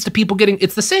sometimes leads to people getting...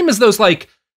 It's the same as those, like,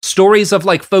 stories of,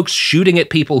 like, folks shooting at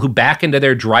people who back into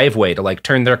their driveway to, like,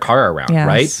 turn their car around,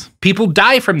 right? People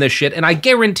die from this shit, and I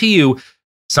guarantee you,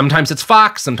 sometimes it's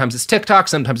Fox, sometimes it's TikTok,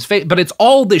 sometimes it's but it's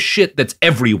all this shit that's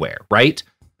everywhere, right?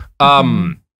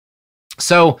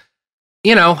 So,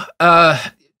 you know,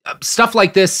 stuff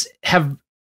like this have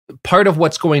part of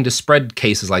what's going to spread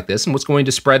cases like this, and what's going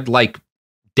to spread, like,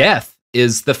 death,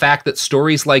 is the fact that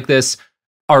stories like this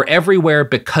are everywhere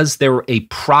because they're a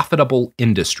profitable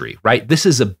industry, right? This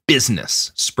is a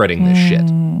business spreading this shit.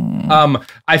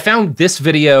 I found this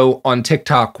video on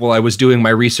TikTok while I was doing my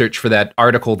research for that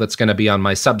article that's going to be on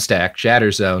my Substack,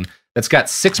 Shatterzone, that's got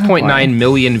 6.9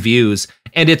 million views,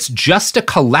 and it's just a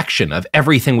collection of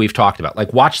everything we've talked about.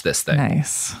 Like, watch this thing.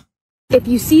 Nice. If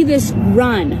you see this,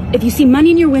 run. If you see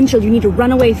money in your windshield, you need to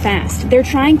run away fast. They're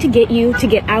trying to get you to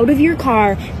get out of your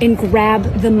car and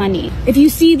grab the money. If you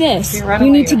see this,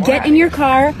 you need to get in your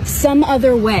car some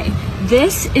other way.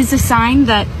 This is a sign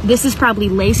that this is probably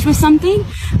laced with something.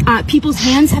 People's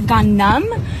hands have gone numb.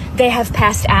 They have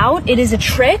passed out. It is a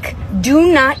trick.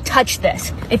 Do not touch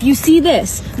this. If you see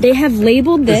this, they have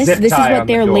labeled this. This is what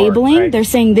they're labeling. Right? They're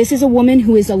saying this is a woman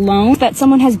who is alone, that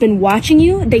someone has been watching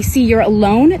you. They see you're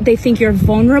alone. They think you're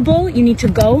vulnerable. You need to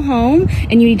go home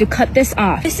and you need to cut this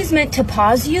off. This is meant to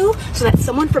pause you so that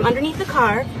someone from underneath the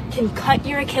car can cut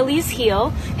your Achilles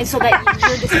heel, and so that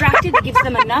you're distracted. It gives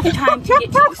them enough time to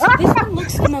get to you. So this one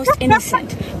looks the most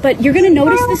innocent, but you're going to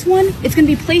notice this one. It's going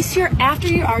to be placed here after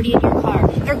you're already in your car.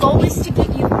 Their goal is to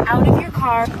get you out of your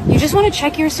car. You just want to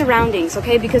check your surroundings,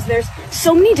 okay? Because there's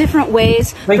so many different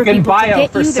ways for people to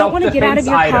get you. They don't want to get out of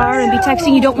your car and be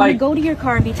texting. You don't want to go to your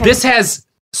car and be texting. This has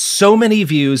so many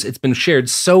views. It's been shared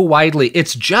so widely.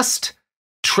 It's just,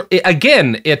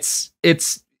 again, it's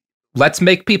let's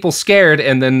make people scared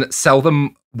and then sell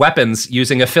them weapons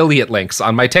using affiliate links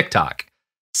on my TikTok.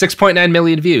 6.9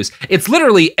 million views. It's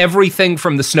literally everything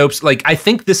from the Snopes. Like, I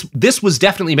think this was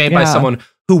definitely made by someone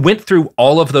who went through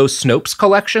all of those Snopes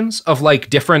collections of, like,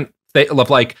 different, of,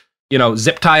 like, you know,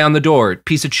 zip tie on the door,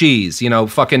 piece of cheese, you know,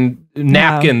 fucking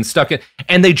napkin stuck in,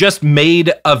 and they just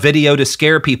made a video to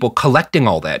scare people collecting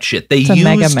all that shit. They used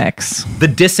mega mix. The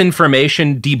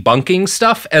disinformation debunking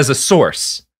stuff as a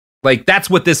source. Like, that's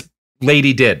what this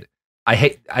lady did. I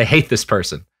hate this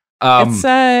person.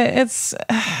 It's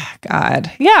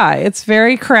God. Yeah, it's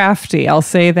very crafty. I'll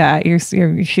say that.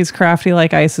 She's crafty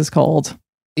like ice is cold.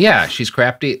 Yeah, she's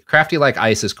crafty like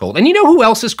ice is cold. And you know who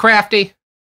else is crafty?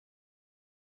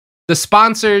 The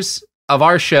sponsors of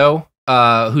our show,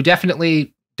 who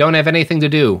definitely don't have anything to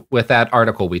do with that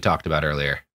article we talked about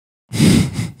earlier.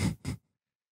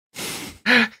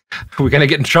 Are we going to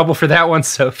get in trouble for that one,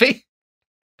 Sophie?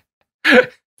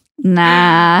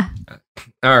 Nah.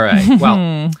 All right.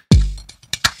 Well,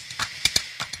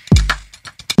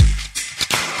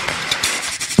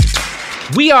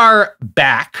 we are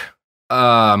back.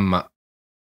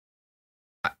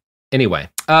 Anyway,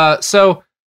 so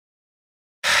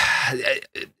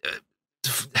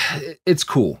it's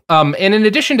cool. And in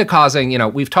addition to causing, you know,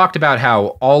 we've talked about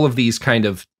how all of these kind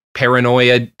of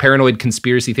paranoid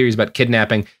conspiracy theories about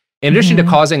kidnapping, in addition to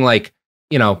causing, like,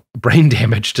 you know, brain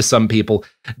damage to some people,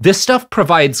 this stuff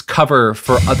provides cover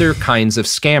for other kinds of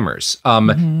scammers.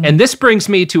 And this brings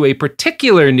me to a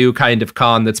particular new kind of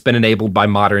con that's been enabled by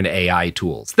modern AI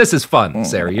tools. This is fun,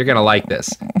 Sarah. You're going to like this.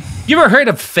 You ever heard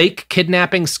of fake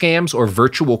kidnapping scams or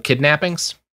virtual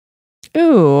kidnappings?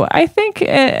 Ooh, I think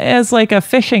as like a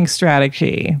phishing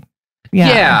strategy.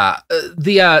 Yeah.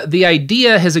 The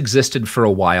idea has existed for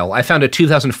a while. I found a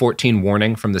 2014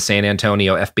 warning from the San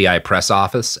Antonio FBI press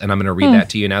office, and I'm going to read that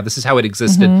to you now. This is how it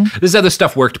existed. This other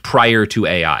stuff worked prior to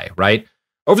AI, right?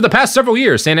 Over the past several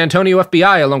years, San Antonio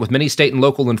FBI, along with many state and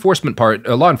local law enforcement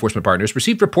partners,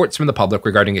 received reports from the public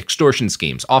regarding extortion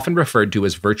schemes, often referred to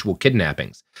as virtual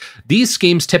kidnappings. These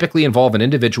schemes typically involve an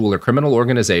individual or criminal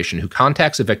organization who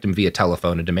contacts a victim via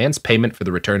telephone and demands payment for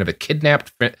the return of a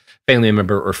kidnapped family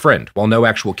member or friend. While no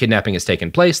actual kidnapping has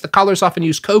taken place, the callers often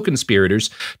use co-conspirators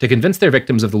to convince their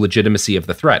victims of the legitimacy of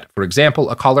the threat. For example,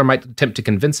 a caller might attempt to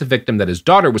convince a victim that his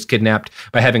daughter was kidnapped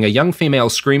by having a young female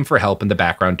scream for help in the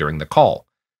background during the call.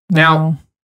 Now,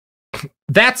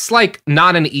 that's like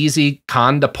not an easy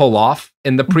con to pull off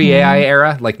in the pre-AI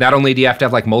era. Like, not only do you have to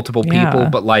have like multiple people,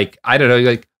 but like, I don't know,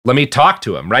 like, let me talk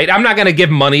to him, right? I'm not going to give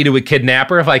money to a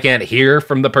kidnapper if I can't hear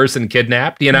from the person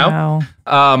kidnapped, you know?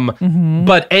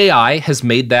 But AI has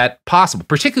made that possible.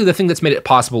 Particularly the thing that's made it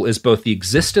possible is both the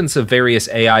existence of various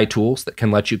AI tools that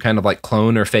can let you kind of like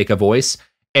clone or fake a voice,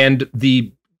 and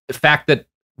the fact that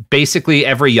basically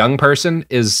every young person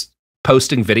is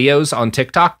posting videos on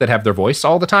TikTok that have their voice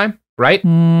all the time, right?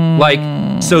 Like,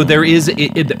 so there is,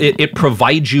 it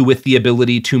provides you with the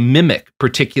ability to mimic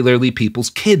particularly people's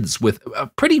kids with a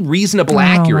pretty reasonable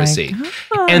accuracy.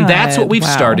 And that's what we've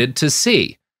started to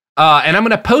see. And I'm going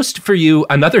to post for you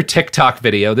another TikTok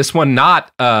video, this one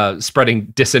not spreading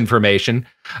disinformation.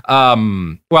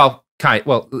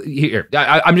 Here,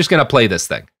 I'm just going to play this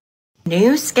thing.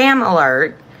 New scam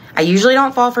alert. I usually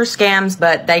don't fall for scams,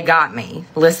 but they got me.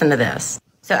 Listen to this.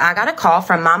 So I got a call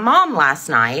from my mom last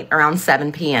night around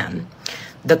 7 p.m.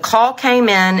 The call came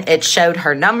in. It showed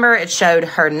her number. It showed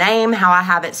her name, how I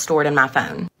have it stored in my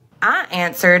phone. I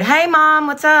answered, "Hey, Mom,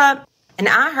 what's up?" And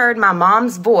I heard my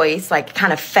mom's voice like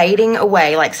kind of fading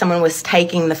away, like someone was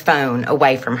taking the phone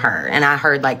away from her. And I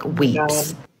heard like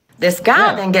weeps. This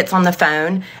guy then gets on the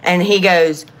phone and he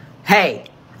goes, "Hey,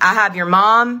 I have your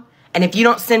mom. And if you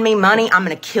don't send me money, I'm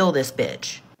going to kill this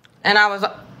bitch." And I was,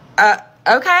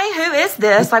 okay, who is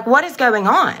this? Like, what is going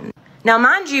on? Now,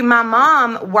 mind you, my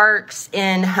mom works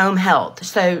in home health.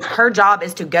 So her job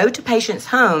is to go to patients'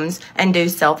 homes and do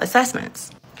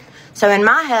self-assessments. So in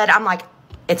my head, I'm like,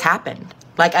 it's happened.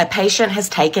 Like, a patient has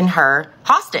taken her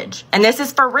hostage. And this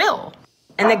is for real.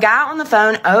 And the guy on the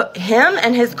phone, him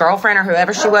and his girlfriend or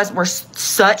whoever she was were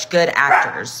such good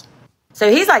actors. So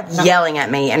he's like yelling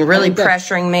at me and really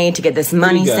pressuring me to get this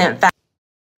money sent fast.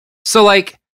 So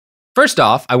like, first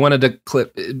off, I wanted to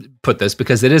put this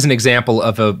because it is an example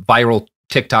of a viral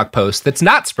TikTok post that's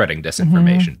not spreading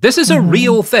disinformation. This is a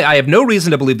real thing. I have no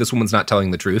reason to believe this woman's not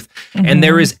telling the truth. And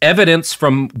there is evidence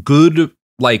from good,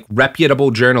 like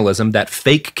reputable journalism that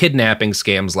fake kidnapping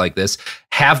scams like this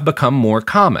have become more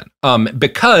common.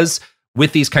 Because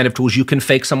with these kind of tools, you can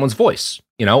fake someone's voice.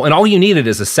 You know, and all you needed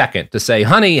is a second to say,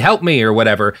 "Honey, help me," or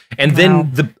whatever, and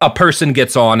then a person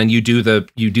gets on, and you do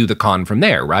the con from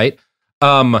there, right?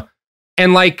 And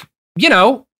like, you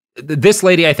know, this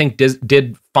lady I think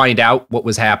did find out what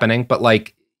was happening, but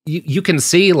like you can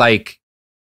see like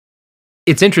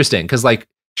it's interesting because like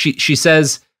she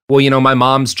says, "Well, you know, my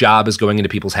mom's job is going into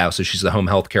people's houses. She's a home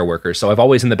health care worker, so I've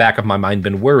always in the back of my mind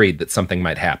been worried that something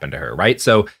might happen to her," right?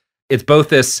 So it's both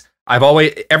this.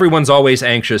 Everyone's always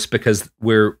anxious because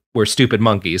we're stupid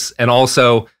monkeys. And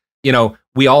also, you know,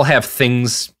 we all have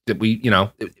things that we, you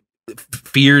know,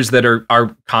 fears that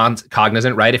are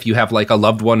cognizant, right? If you have like a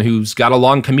loved one who's got a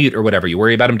long commute or whatever, you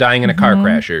worry about him dying in a car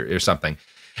crash or something.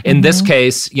 In this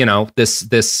case, you know, this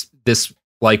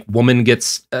like woman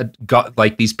gets got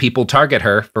like these people target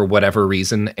her for whatever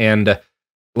reason. And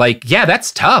like, yeah,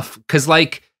 that's tough. 'Cause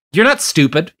like, you're not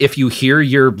stupid if you hear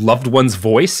your loved one's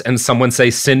voice and someone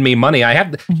say, "Send me money."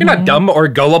 You're not dumb or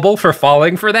gullible for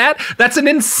falling for that. That's an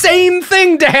insane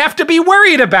thing to have to be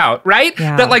worried about, right?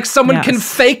 Yeah. That like someone can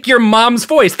fake your mom's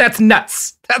voice. That's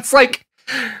nuts. That's like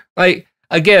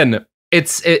again,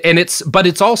 but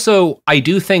it's also, I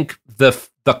do think the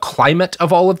climate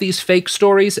of all of these fake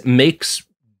stories makes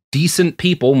decent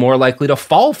people more likely to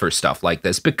fall for stuff like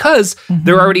this because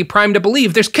they're already primed to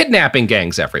believe there's kidnapping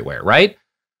gangs everywhere, right?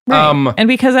 Right. And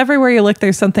because everywhere you look,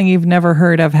 there's something you've never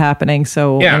heard of happening.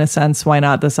 So in a sense, why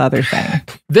not this other thing?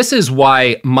 This is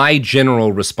why my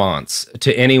general response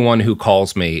to anyone who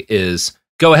calls me is,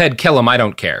 "Go ahead, kill them. I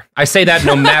don't care." I say that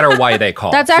no matter why they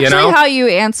call. That's actually how you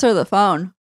answer the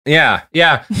phone. Yeah.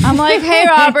 I'm like, "Hey,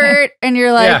 Robert." And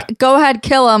you're like, "Go ahead,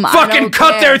 kill them. Fucking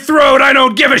cut their throat. I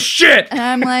don't give a shit." And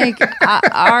I'm like,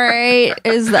 "All right.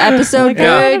 Is the episode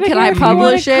good? Can I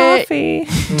publish it?"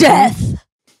 Death.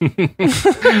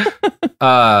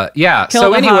 Yeah. Kill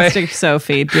so the anyway, hostage,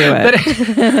 Sophie. Do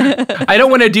it. I don't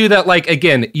want to do that. Like,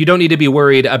 again, you don't need to be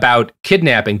worried about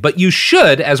kidnapping, but you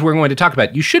should, as we're going to talk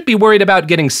about, you should be worried about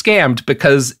getting scammed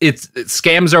because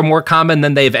scams are more common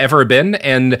than they've ever been,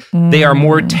 and they are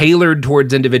more tailored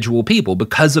towards individual people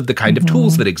because of the kind of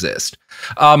tools that exist.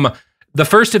 The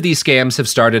first of these scams have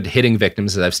started hitting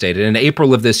victims, as I've stated. In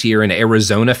April of this year, an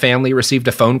Arizona family received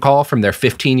a phone call from their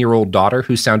 15-year-old daughter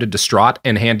who sounded distraught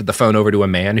and handed the phone over to a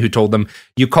man who told them,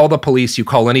 "You call the police, you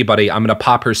call anybody, I'm going to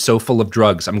pop her so full of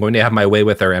drugs. I'm going to have my way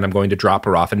with her, and I'm going to drop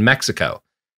her off in Mexico."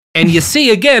 And you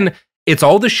see, again, it's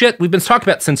all the shit we've been talking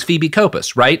about since Phoebe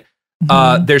Kopus, right?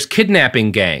 There's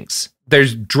kidnapping gangs.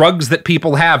 There's drugs that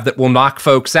people have that will knock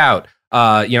folks out.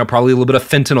 Probably a little bit of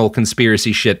fentanyl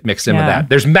conspiracy shit mixed in with that.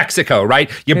 There's Mexico, right?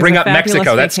 You bring up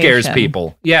Mexico, that scares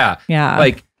people. Yeah.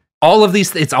 Like all of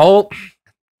these, it's all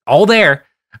there.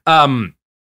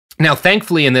 Now,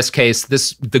 thankfully, in this case,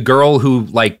 the girl who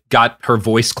like got her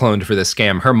voice cloned for this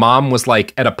scam, her mom was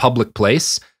like at a public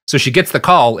place. So she gets the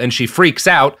call and she freaks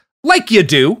out. Like you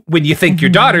do when you think your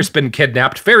daughter's been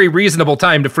kidnapped. Very reasonable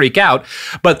time to freak out.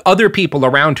 But other people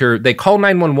around her, they call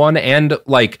 911 and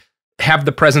like have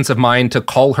the presence of mind to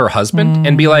call her husband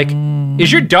and be like,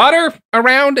 "Is your daughter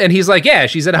around?" And he's like, "Yeah,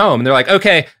 she's at home." And they're like,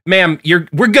 "Okay, ma'am,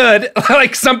 we're good."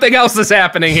 Like something else is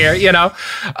happening here, you know?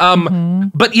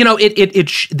 But you know,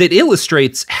 it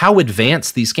illustrates how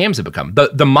advanced these scams have become.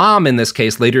 The mom in this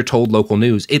case later told local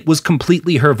news, it was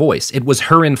completely her voice. It was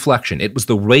her inflection. It was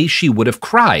the way she would have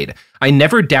cried. I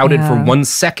never doubted for 1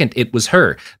 second it was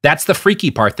her. That's the freaky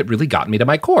part that really got me to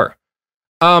my core.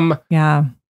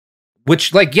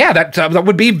 Which, like, that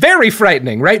would be very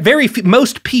frightening, right?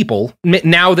 Most people,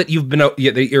 now that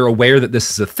you're aware that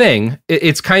this is a thing,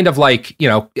 it's kind of like, you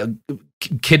know,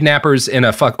 kidnappers in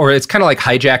or it's kind of like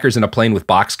hijackers in a plane with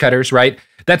box cutters, right?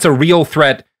 That's a real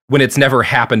threat when it's never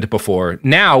happened before.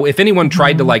 Now, if anyone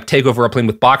tried to like take over a plane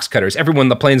with box cutters, everyone in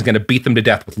the plane's going to beat them to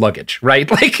death with luggage, right?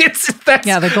 Like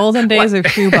the golden days of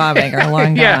shoe bombing are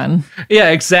long gone. Yeah,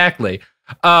 exactly.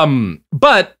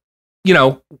 But you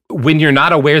know, when you're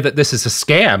not aware that this is a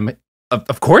scam,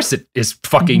 of course it is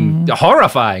fucking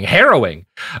horrifying, harrowing.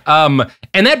 And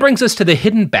that brings us to the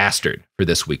hidden bastard for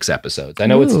this week's episodes. I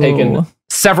know it's taken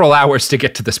several hours to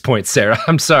get to this point, Sarah.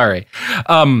 I'm sorry.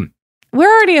 We're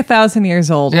already 1,000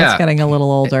 years old. It's getting a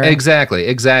little older.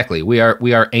 Exactly. We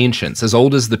are ancients, as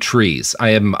old as the trees. I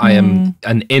am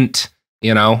an int,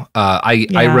 you know.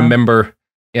 I remember.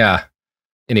 Yeah.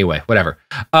 Anyway, whatever.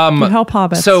 Help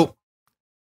hobbits. So.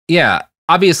 Yeah,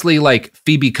 obviously, like,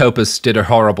 Phoebe Kopus did a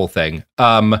horrible thing.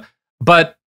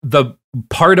 But the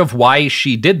part of why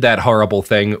she did that horrible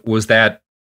thing was that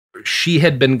she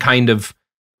had been kind of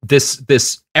this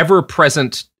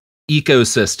ever-present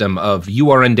ecosystem of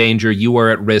you are in danger, you are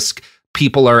at risk,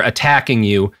 people are attacking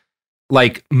you.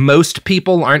 Like, most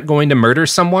people aren't going to murder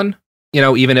someone, you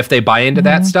know, even if they buy into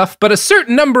that stuff. But a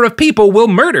certain number of people will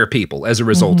murder people as a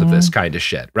result of this kind of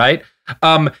shit, right?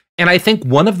 And I think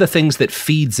one of the things that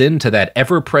feeds into that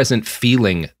ever-present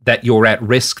feeling that you're at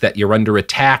risk, that you're under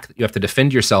attack, that you have to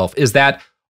defend yourself, is that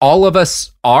all of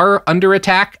us are under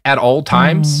attack at all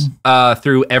times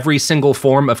through every single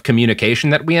form of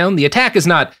communication that we own. The attack is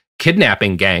not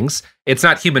kidnapping gangs. It's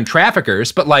not human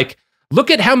traffickers, but like, look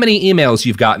at how many emails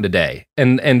you've gotten today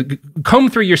and comb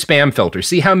through your spam filter.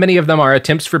 See how many of them are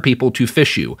attempts for people to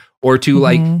phish you or to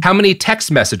like, how many text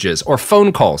messages or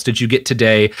phone calls did you get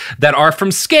today that are from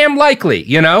scam likely,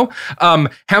 you know?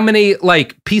 How many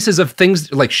like pieces of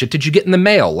things, like shit did you get in the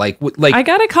mail? Like I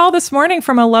got a call this morning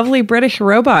from a lovely British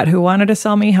robot who wanted to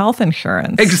sell me health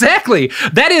insurance. Exactly.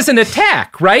 That is an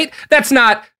attack, right? That's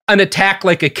not an attack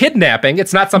like a kidnapping.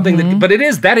 It's not something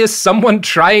that is someone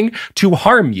trying to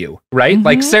harm you, right?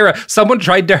 Like Sarah, someone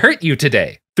tried to hurt you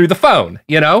today through the phone,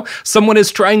 you know? Someone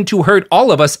is trying to hurt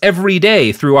all of us every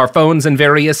day through our phones and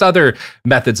various other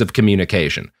methods of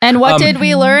communication. And what did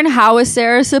we learn? How is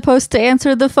Sarah supposed to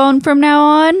answer the phone from now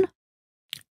on?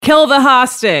 Kill the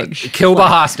hostage. Kill the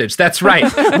hostage. That's right.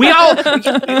 We all,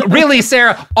 really,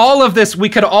 Sarah, all of this, we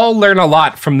could all learn a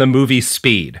lot from the movie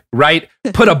Speed, right?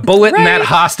 Put a bullet in that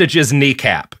hostage's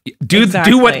kneecap. Do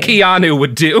what Keanu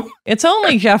would do. It's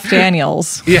only Jeff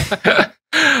Daniels. Yeah.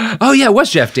 Oh, yeah, it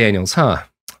was Jeff Daniels, huh?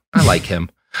 I like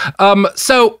him.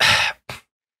 So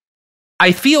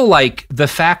I feel like the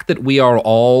fact that we are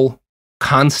all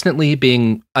constantly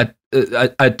being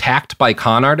attacked by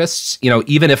con artists, you know,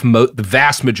 even if the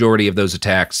vast majority of those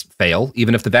attacks fail,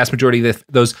 even if the vast majority of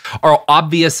those are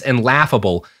obvious and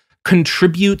laughable,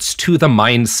 contributes to the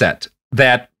mindset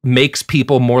that makes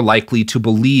people more likely to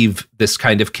believe this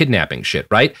kind of kidnapping shit,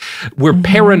 right? We're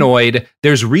paranoid.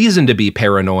 There's reason to be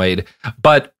paranoid,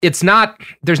 but there's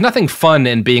nothing fun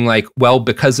in being like, well,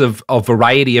 because of a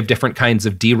variety of different kinds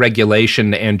of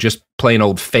deregulation and just plain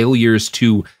old failures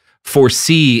to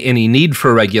foresee any need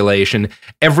for regulation,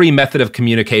 every method of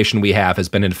communication we have has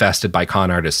been infested by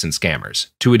con artists and scammers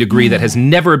to a degree that has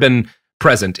never been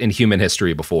present in human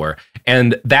history before.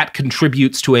 And that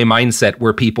contributes to a mindset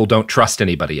where people don't trust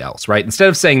anybody else, right? Instead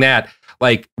of saying that,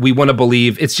 like, we want to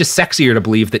believe, it's just sexier to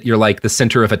believe that you're like the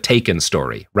center of a Taken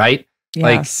story, right?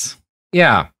 Yes. Like,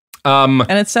 yeah. And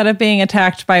instead of being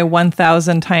attacked by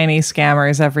 1,000 tiny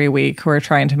scammers every week who are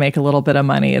trying to make a little bit of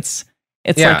money, it's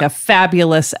like a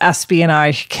fabulous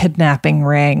espionage kidnapping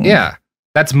ring. Yeah,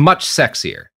 that's much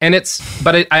sexier. And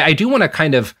I do want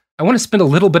to I want to spend a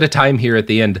little bit of time here at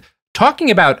the end talking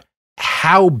about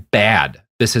how bad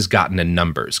this has gotten in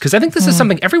numbers. Because I think this is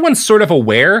something everyone's sort of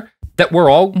aware that we're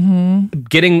all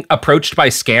getting approached by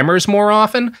scammers more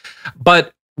often.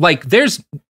 But like, this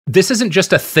isn't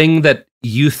just a thing that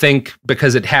you think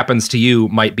because it happens to you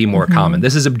might be more common.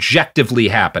 This is objectively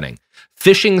happening.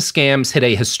 Phishing scams hit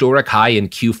a historic high in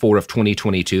Q4 of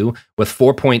 2022 with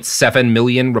 4.7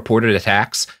 million reported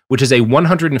attacks, which is a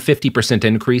 150%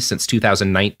 increase since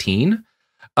 2019.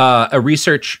 A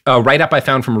write-up I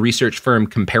found from a research firm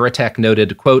Comparitech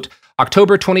noted, quote,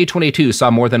 October 2022 saw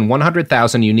more than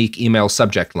 100,000 unique email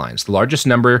subject lines, the largest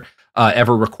number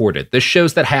ever recorded. This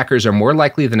shows that hackers are more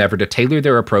likely than ever to tailor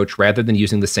their approach rather than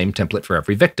using the same template for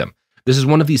every victim. This is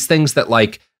one of these things that,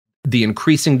 like, the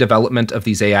increasing development of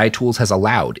these AI tools has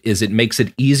allowed, is it makes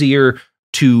it easier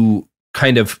to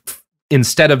kind of,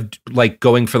 instead of like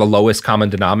going for the lowest common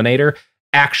denominator,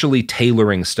 actually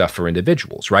tailoring stuff for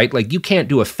individuals, right? Like, you can't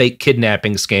do a fake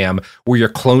kidnapping scam where you're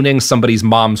cloning somebody's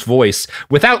mom's voice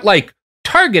without like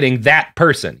targeting that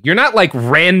person. You're not like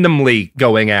randomly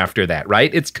going after that,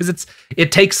 right? It's because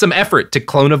it takes some effort to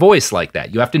clone a voice like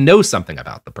that. You have to know something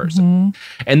about the person.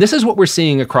 And this is what we're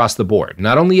seeing across the board.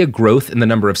 Not only a growth in the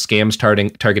number of scams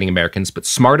targeting Americans, but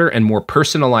smarter and more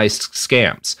personalized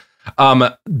scams.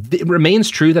 It remains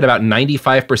true that about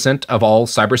 95% of all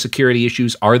cybersecurity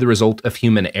issues are the result of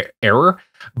human error.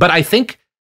 But I think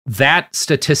that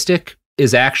statistic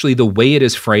is actually, the way it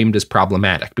is framed, is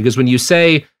problematic. Because when you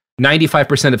say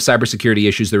 95% of cybersecurity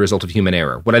issues are the result of human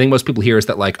error, what I think most people hear is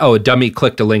that, like, oh, a dummy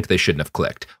clicked a link they shouldn't have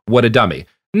clicked. What a dummy.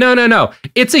 No.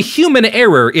 It's a human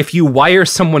error if you wire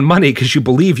someone money because you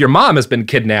believe your mom has been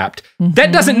kidnapped.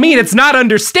 That doesn't mean it's not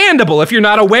understandable if you're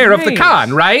not aware of the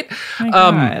con, right? My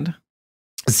God.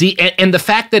 See, and the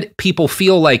fact that people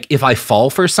feel like if I fall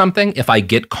for something, if I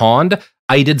get conned,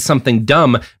 I did something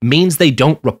dumb, means they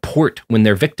don't report when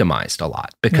they're victimized a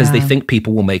lot because they think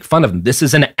people will make fun of them. This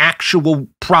is an actual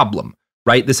problem,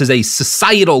 right? This is a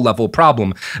societal level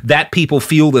problem that people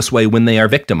feel this way when they are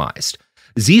victimized.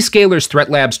 Zscaler's Threat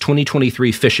Labs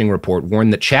 2023 phishing report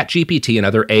warned that ChatGPT and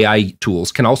other AI tools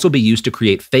can also be used to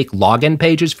create fake login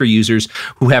pages for users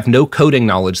who have no coding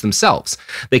knowledge themselves.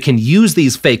 They can use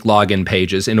these fake login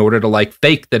pages in order to like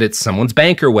fake that it's someone's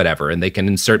bank or whatever, and they can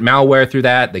insert malware through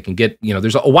that. They can get,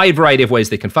 there's a wide variety of ways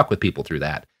they can fuck with people through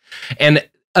that. And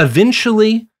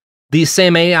eventually, these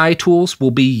same AI tools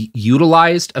will be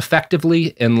utilized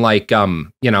effectively in like,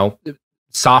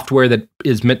 software that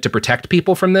is meant to protect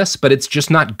people from this, but it's just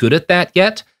not good at that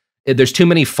yet. There's too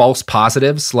many false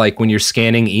positives, like when you're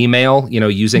scanning email,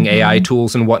 using AI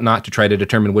tools and whatnot to try to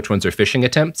determine which ones are phishing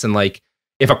attempts. And like,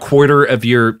 if a quarter of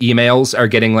your emails are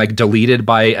getting like deleted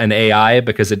by an AI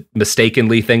because it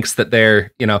mistakenly thinks that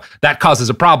they're, that causes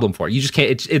a problem for it. You just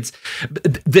can't,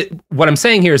 what I'm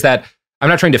saying here is that I'm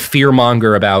not trying to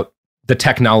fearmonger about the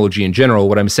technology in general.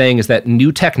 What I'm saying is that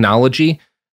new technology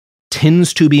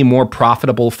tends to be more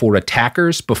profitable for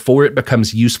attackers before it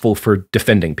becomes useful for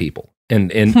defending people in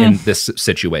this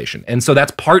situation. And so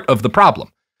that's part of the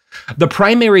problem. The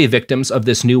primary victims of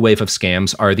this new wave of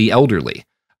scams are the elderly.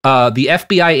 The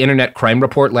FBI Internet Crime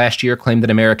Report last year claimed that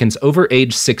Americans over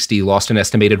age 60 lost an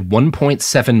estimated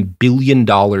 $1.7 billion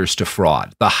to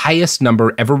fraud, the highest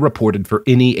number ever reported for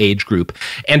any age group.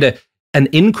 And an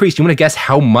increase, you want to guess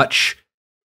how much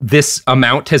this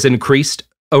amount has increased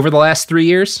over the last 3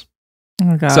 years?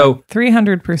 Oh God, so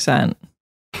 300%.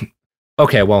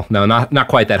 Okay, well, no, not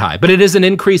quite that high, but it is an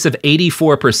increase of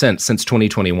 84% since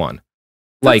 2021.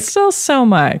 Like, that's still so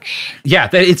much. Yeah,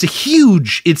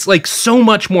 it's like so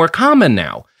much more common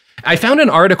now. I found an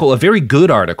article, a very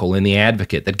good article in The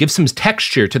Advocate that gives some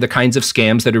texture to the kinds of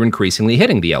scams that are increasingly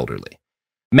hitting the elderly.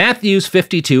 Matthews,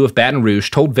 52, of Baton Rouge,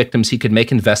 told victims he could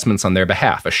make investments on their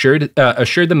behalf, assured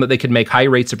them that they could make high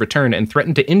rates of return, and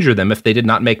threatened to injure them if they did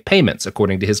not make payments,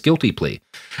 according to his guilty plea.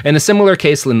 In a similar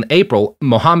case in April,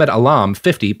 Mohammed Alam,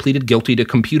 50, pleaded guilty to a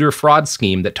computer fraud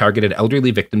scheme that targeted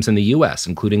elderly victims in the U.S.,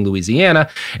 including Louisiana,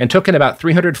 and took in about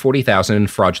 $340,000 in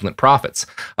fraudulent profits.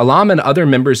 Alam and other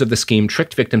members of the scheme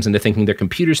tricked victims into thinking their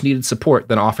computers needed support,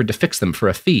 then offered to fix them for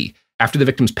a fee. After the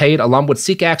victims paid, Alam would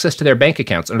seek access to their bank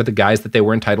accounts under the guise that they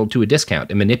were entitled to a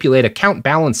discount and manipulate account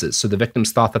balances so the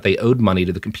victims thought that they owed money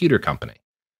to the computer company.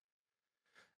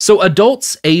 So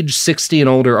adults age 60 and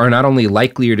older are not only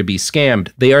likelier to be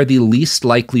scammed, they are the least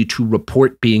likely to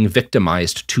report being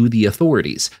victimized to the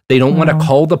authorities. They don't want to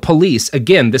call the police.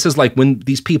 Again, this is like when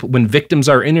victims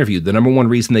are interviewed, the number one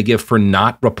reason they give for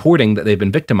not reporting that they've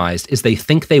been victimized is they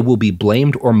think they will be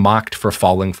blamed or mocked for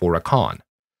falling for a con.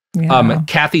 Yeah.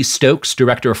 Kathy Stokes,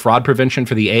 director of fraud prevention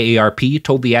for the AARP,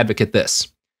 told The Advocate this: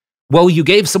 well, you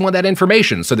gave someone that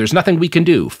information, so there's nothing we can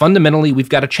do. Fundamentally, we've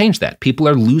got to change that. People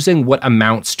are losing what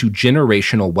amounts to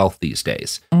generational wealth these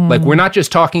days. Like, we're not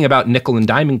just talking about nickel and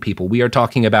diming people. We are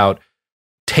talking about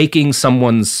taking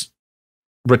someone's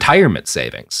retirement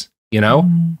savings,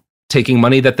 taking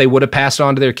money that they would have passed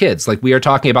on to their kids. Like, we are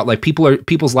talking about, like,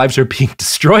 people's lives are being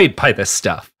destroyed by this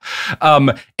stuff.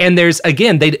 And there's,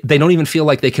 again, they don't even feel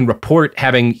like they can report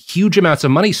having huge amounts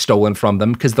of money stolen from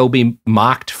them because they'll be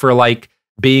mocked for, like,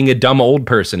 being a dumb old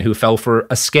person who fell for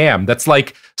a scam. That's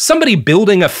like somebody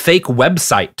building a fake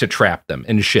website to trap them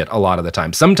and shit a lot of the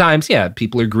time. Sometimes, yeah,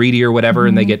 people are greedy or whatever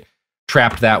and they get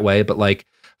trapped that way. But like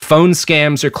phone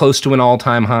scams are close to an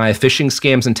all-time high. Phishing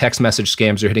scams and text message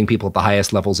scams are hitting people at the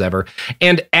highest levels ever.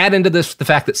 And add into this the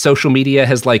fact that social media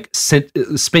has like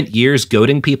spent years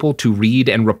goading people to read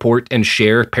and report and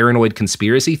share paranoid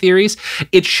conspiracy theories.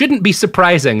 It shouldn't be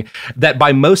surprising that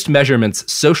by most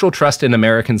measurements, social trust in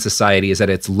American society is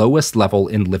at its lowest level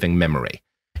in living memory.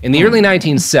 In the early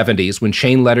 1970s, when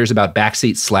chain letters about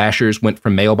backseat slashers went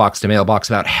from mailbox to mailbox,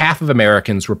 about half of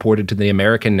Americans reported to the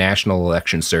American National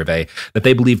Election Survey that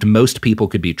they believed most people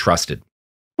could be trusted.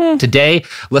 Today,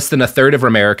 less than a third of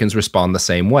Americans respond the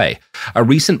same way. A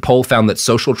recent poll found that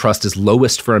social trust is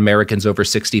lowest for Americans over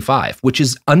 65, which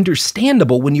is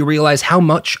understandable when you realize how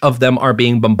much of them are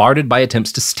being bombarded by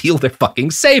attempts to steal their fucking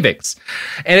savings.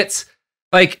 And it's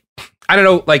like, I don't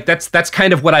know, like that's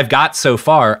kind of what I've got so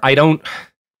far. I don't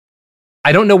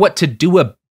know what to do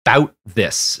about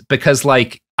this because,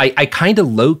 like, I kind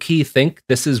of low-key think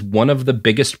this is one of the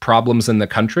biggest problems in the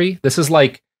country. This is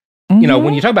like,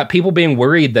 when you talk about people being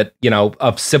worried that,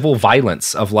 of civil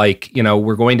violence, of like,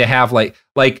 we're going to have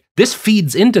like this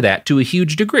feeds into that to a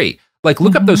huge degree. Like,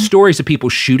 look up those stories of people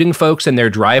shooting folks in their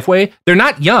driveway. They're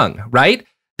not young, right?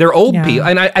 They're old people.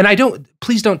 And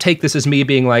please don't take this as me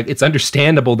being like, it's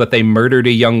understandable that they murdered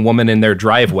a young woman in their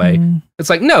driveway. It's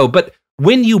like, no, but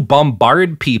when you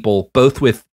bombard people both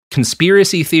with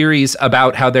conspiracy theories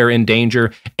about how they're in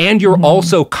danger and you're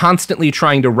also constantly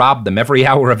trying to rob them every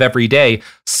hour of every day,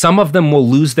 some of them will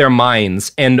lose their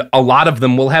minds and a lot of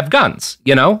them will have guns,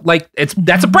 like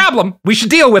that's a problem. We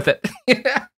should deal with it.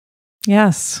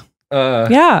 Yes.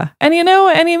 Yeah. And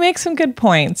and you make some good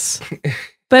points,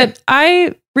 but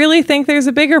I really think there's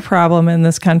a bigger problem in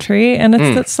this country, and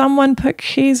it's that someone put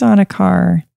cheese on a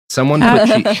car. Someone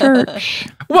put church.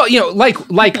 Well,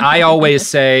 like I always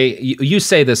say, you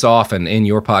say this often in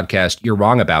your podcast, you're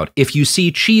wrong about. If you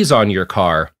see cheese on your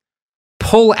car,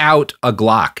 pull out a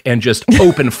Glock and just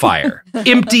open fire.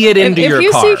 Empty it into your car. If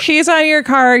you see cheese on your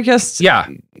car, just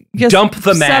dump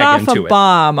the mag set off into a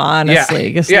bomb, honestly.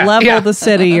 Yeah. Just level the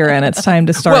city you're in. It's time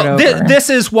to start over. This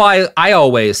is why I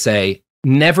always say,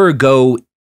 never go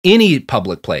any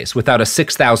public place without a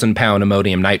 6,000-pound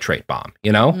ammonium nitrate bomb,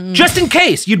 just in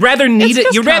case. You'd rather need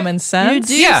it. You're common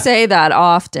sense. You do say that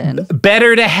often.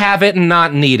 Better to have it and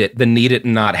not need it than need it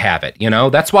and not have it.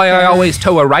 That's why I always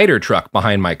tow a Ryder truck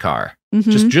behind my car.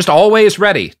 Just always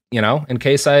ready, in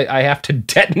case I have to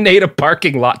detonate a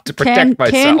parking lot to protect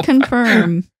myself. Can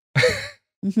confirm.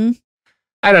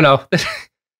 I don't know.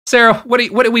 Sarah, what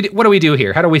do we do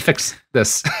here? How do we fix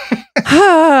this?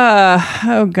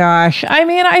 Oh gosh. I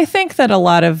mean, I think that a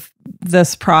lot of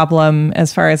this problem,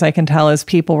 as far as I can tell, is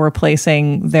people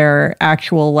replacing their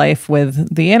actual life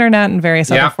with the internet and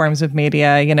various other forms of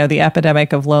media. The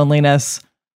epidemic of loneliness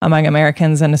among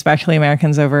Americans, and especially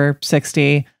Americans over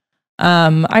 60.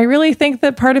 I really think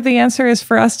that part of the answer is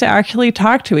for us to actually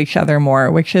talk to each other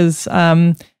more, which is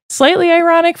slightly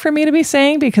ironic for me to be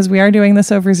saying because we are doing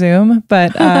this over Zoom.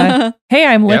 But hey,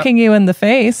 I'm looking you in the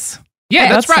face. Yeah,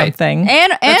 that's right. Something.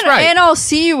 And I'll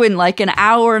see you in like an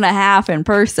hour and a half in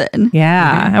person.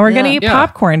 Yeah. And we're going to eat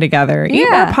popcorn together. Eat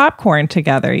more popcorn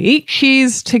together. Eat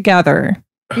cheese together.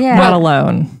 Yeah. Not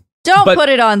alone. Don't put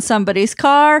it on somebody's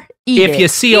car. Eat if you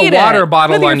see a water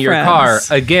bottle on your car,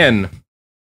 again,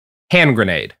 hand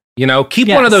grenade. You know, keep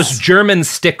one of those German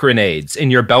stick grenades in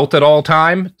your belt at all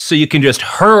time so you can just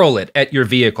hurl it at your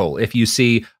vehicle if you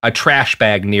see a trash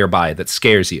bag nearby that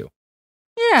scares you.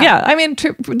 Yeah. I mean,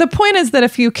 the point is that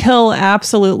if you kill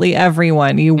absolutely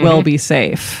everyone, you will be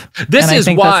safe. This is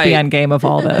why that's the end game of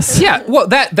all this. Yeah. Well,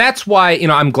 that's why, you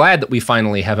know, I'm glad that we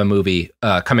finally have a movie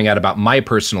coming out about my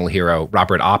personal hero,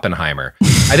 Robert Oppenheimer.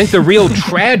 I think the real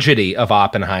tragedy of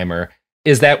Oppenheimer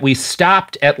is that we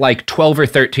stopped at like 12 or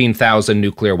 13,000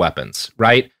 nuclear weapons,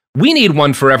 right? We need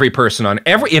one for every person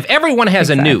if everyone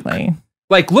has a nuke.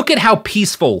 Like, look at how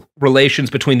peaceful relations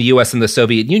between the US and the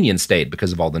Soviet Union stayed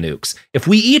because of all the nukes. If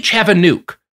we each have a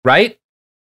nuke, right?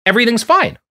 Everything's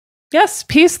fine. Yes,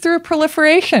 peace through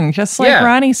proliferation, just like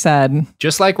Ronnie said.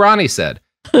 Just like Ronnie said.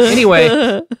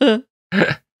 Anyway.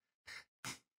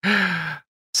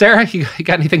 Sarah, you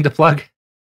got anything to plug?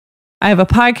 I have a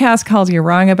podcast called You're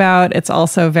Wrong About. It's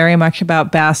also very much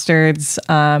about bastards.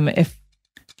 If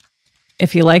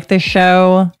you like this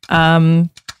show, I'm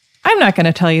not going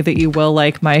to tell you that you will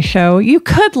like my show. You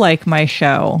could like my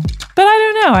show, but I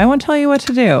don't know. I won't tell you what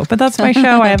to do. But that's my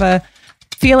show. I have a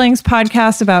feelings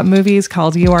podcast about movies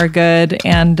called You Are Good.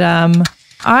 And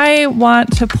I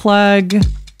want to plug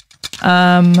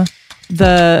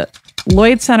the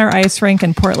Lloyd Center Ice Rink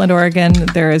in Portland, Oregon.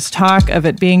 There is talk of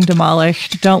it being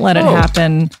demolished. Don't let it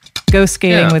happen. Go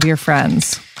skating with your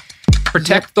friends.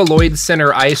 Protect the Lloyd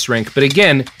Center Ice Rink. But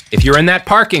again, if you're in that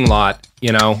parking lot,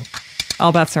 you know,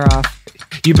 all bets are off.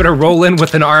 You better roll in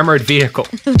with an armored vehicle.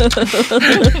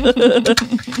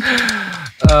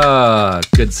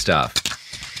 Good stuff.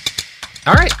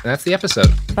 All right, that's the episode.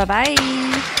 Bye-bye.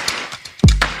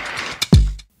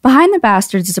 Behind the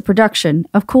Bastards is a production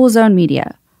of Cool Zone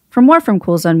Media. For more from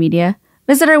Cool Zone Media,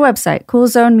 visit our website,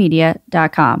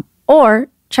 coolzonemedia.com, or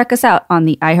check us out on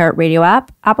the iHeartRadio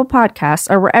app, Apple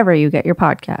Podcasts, or wherever you get your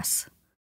podcasts.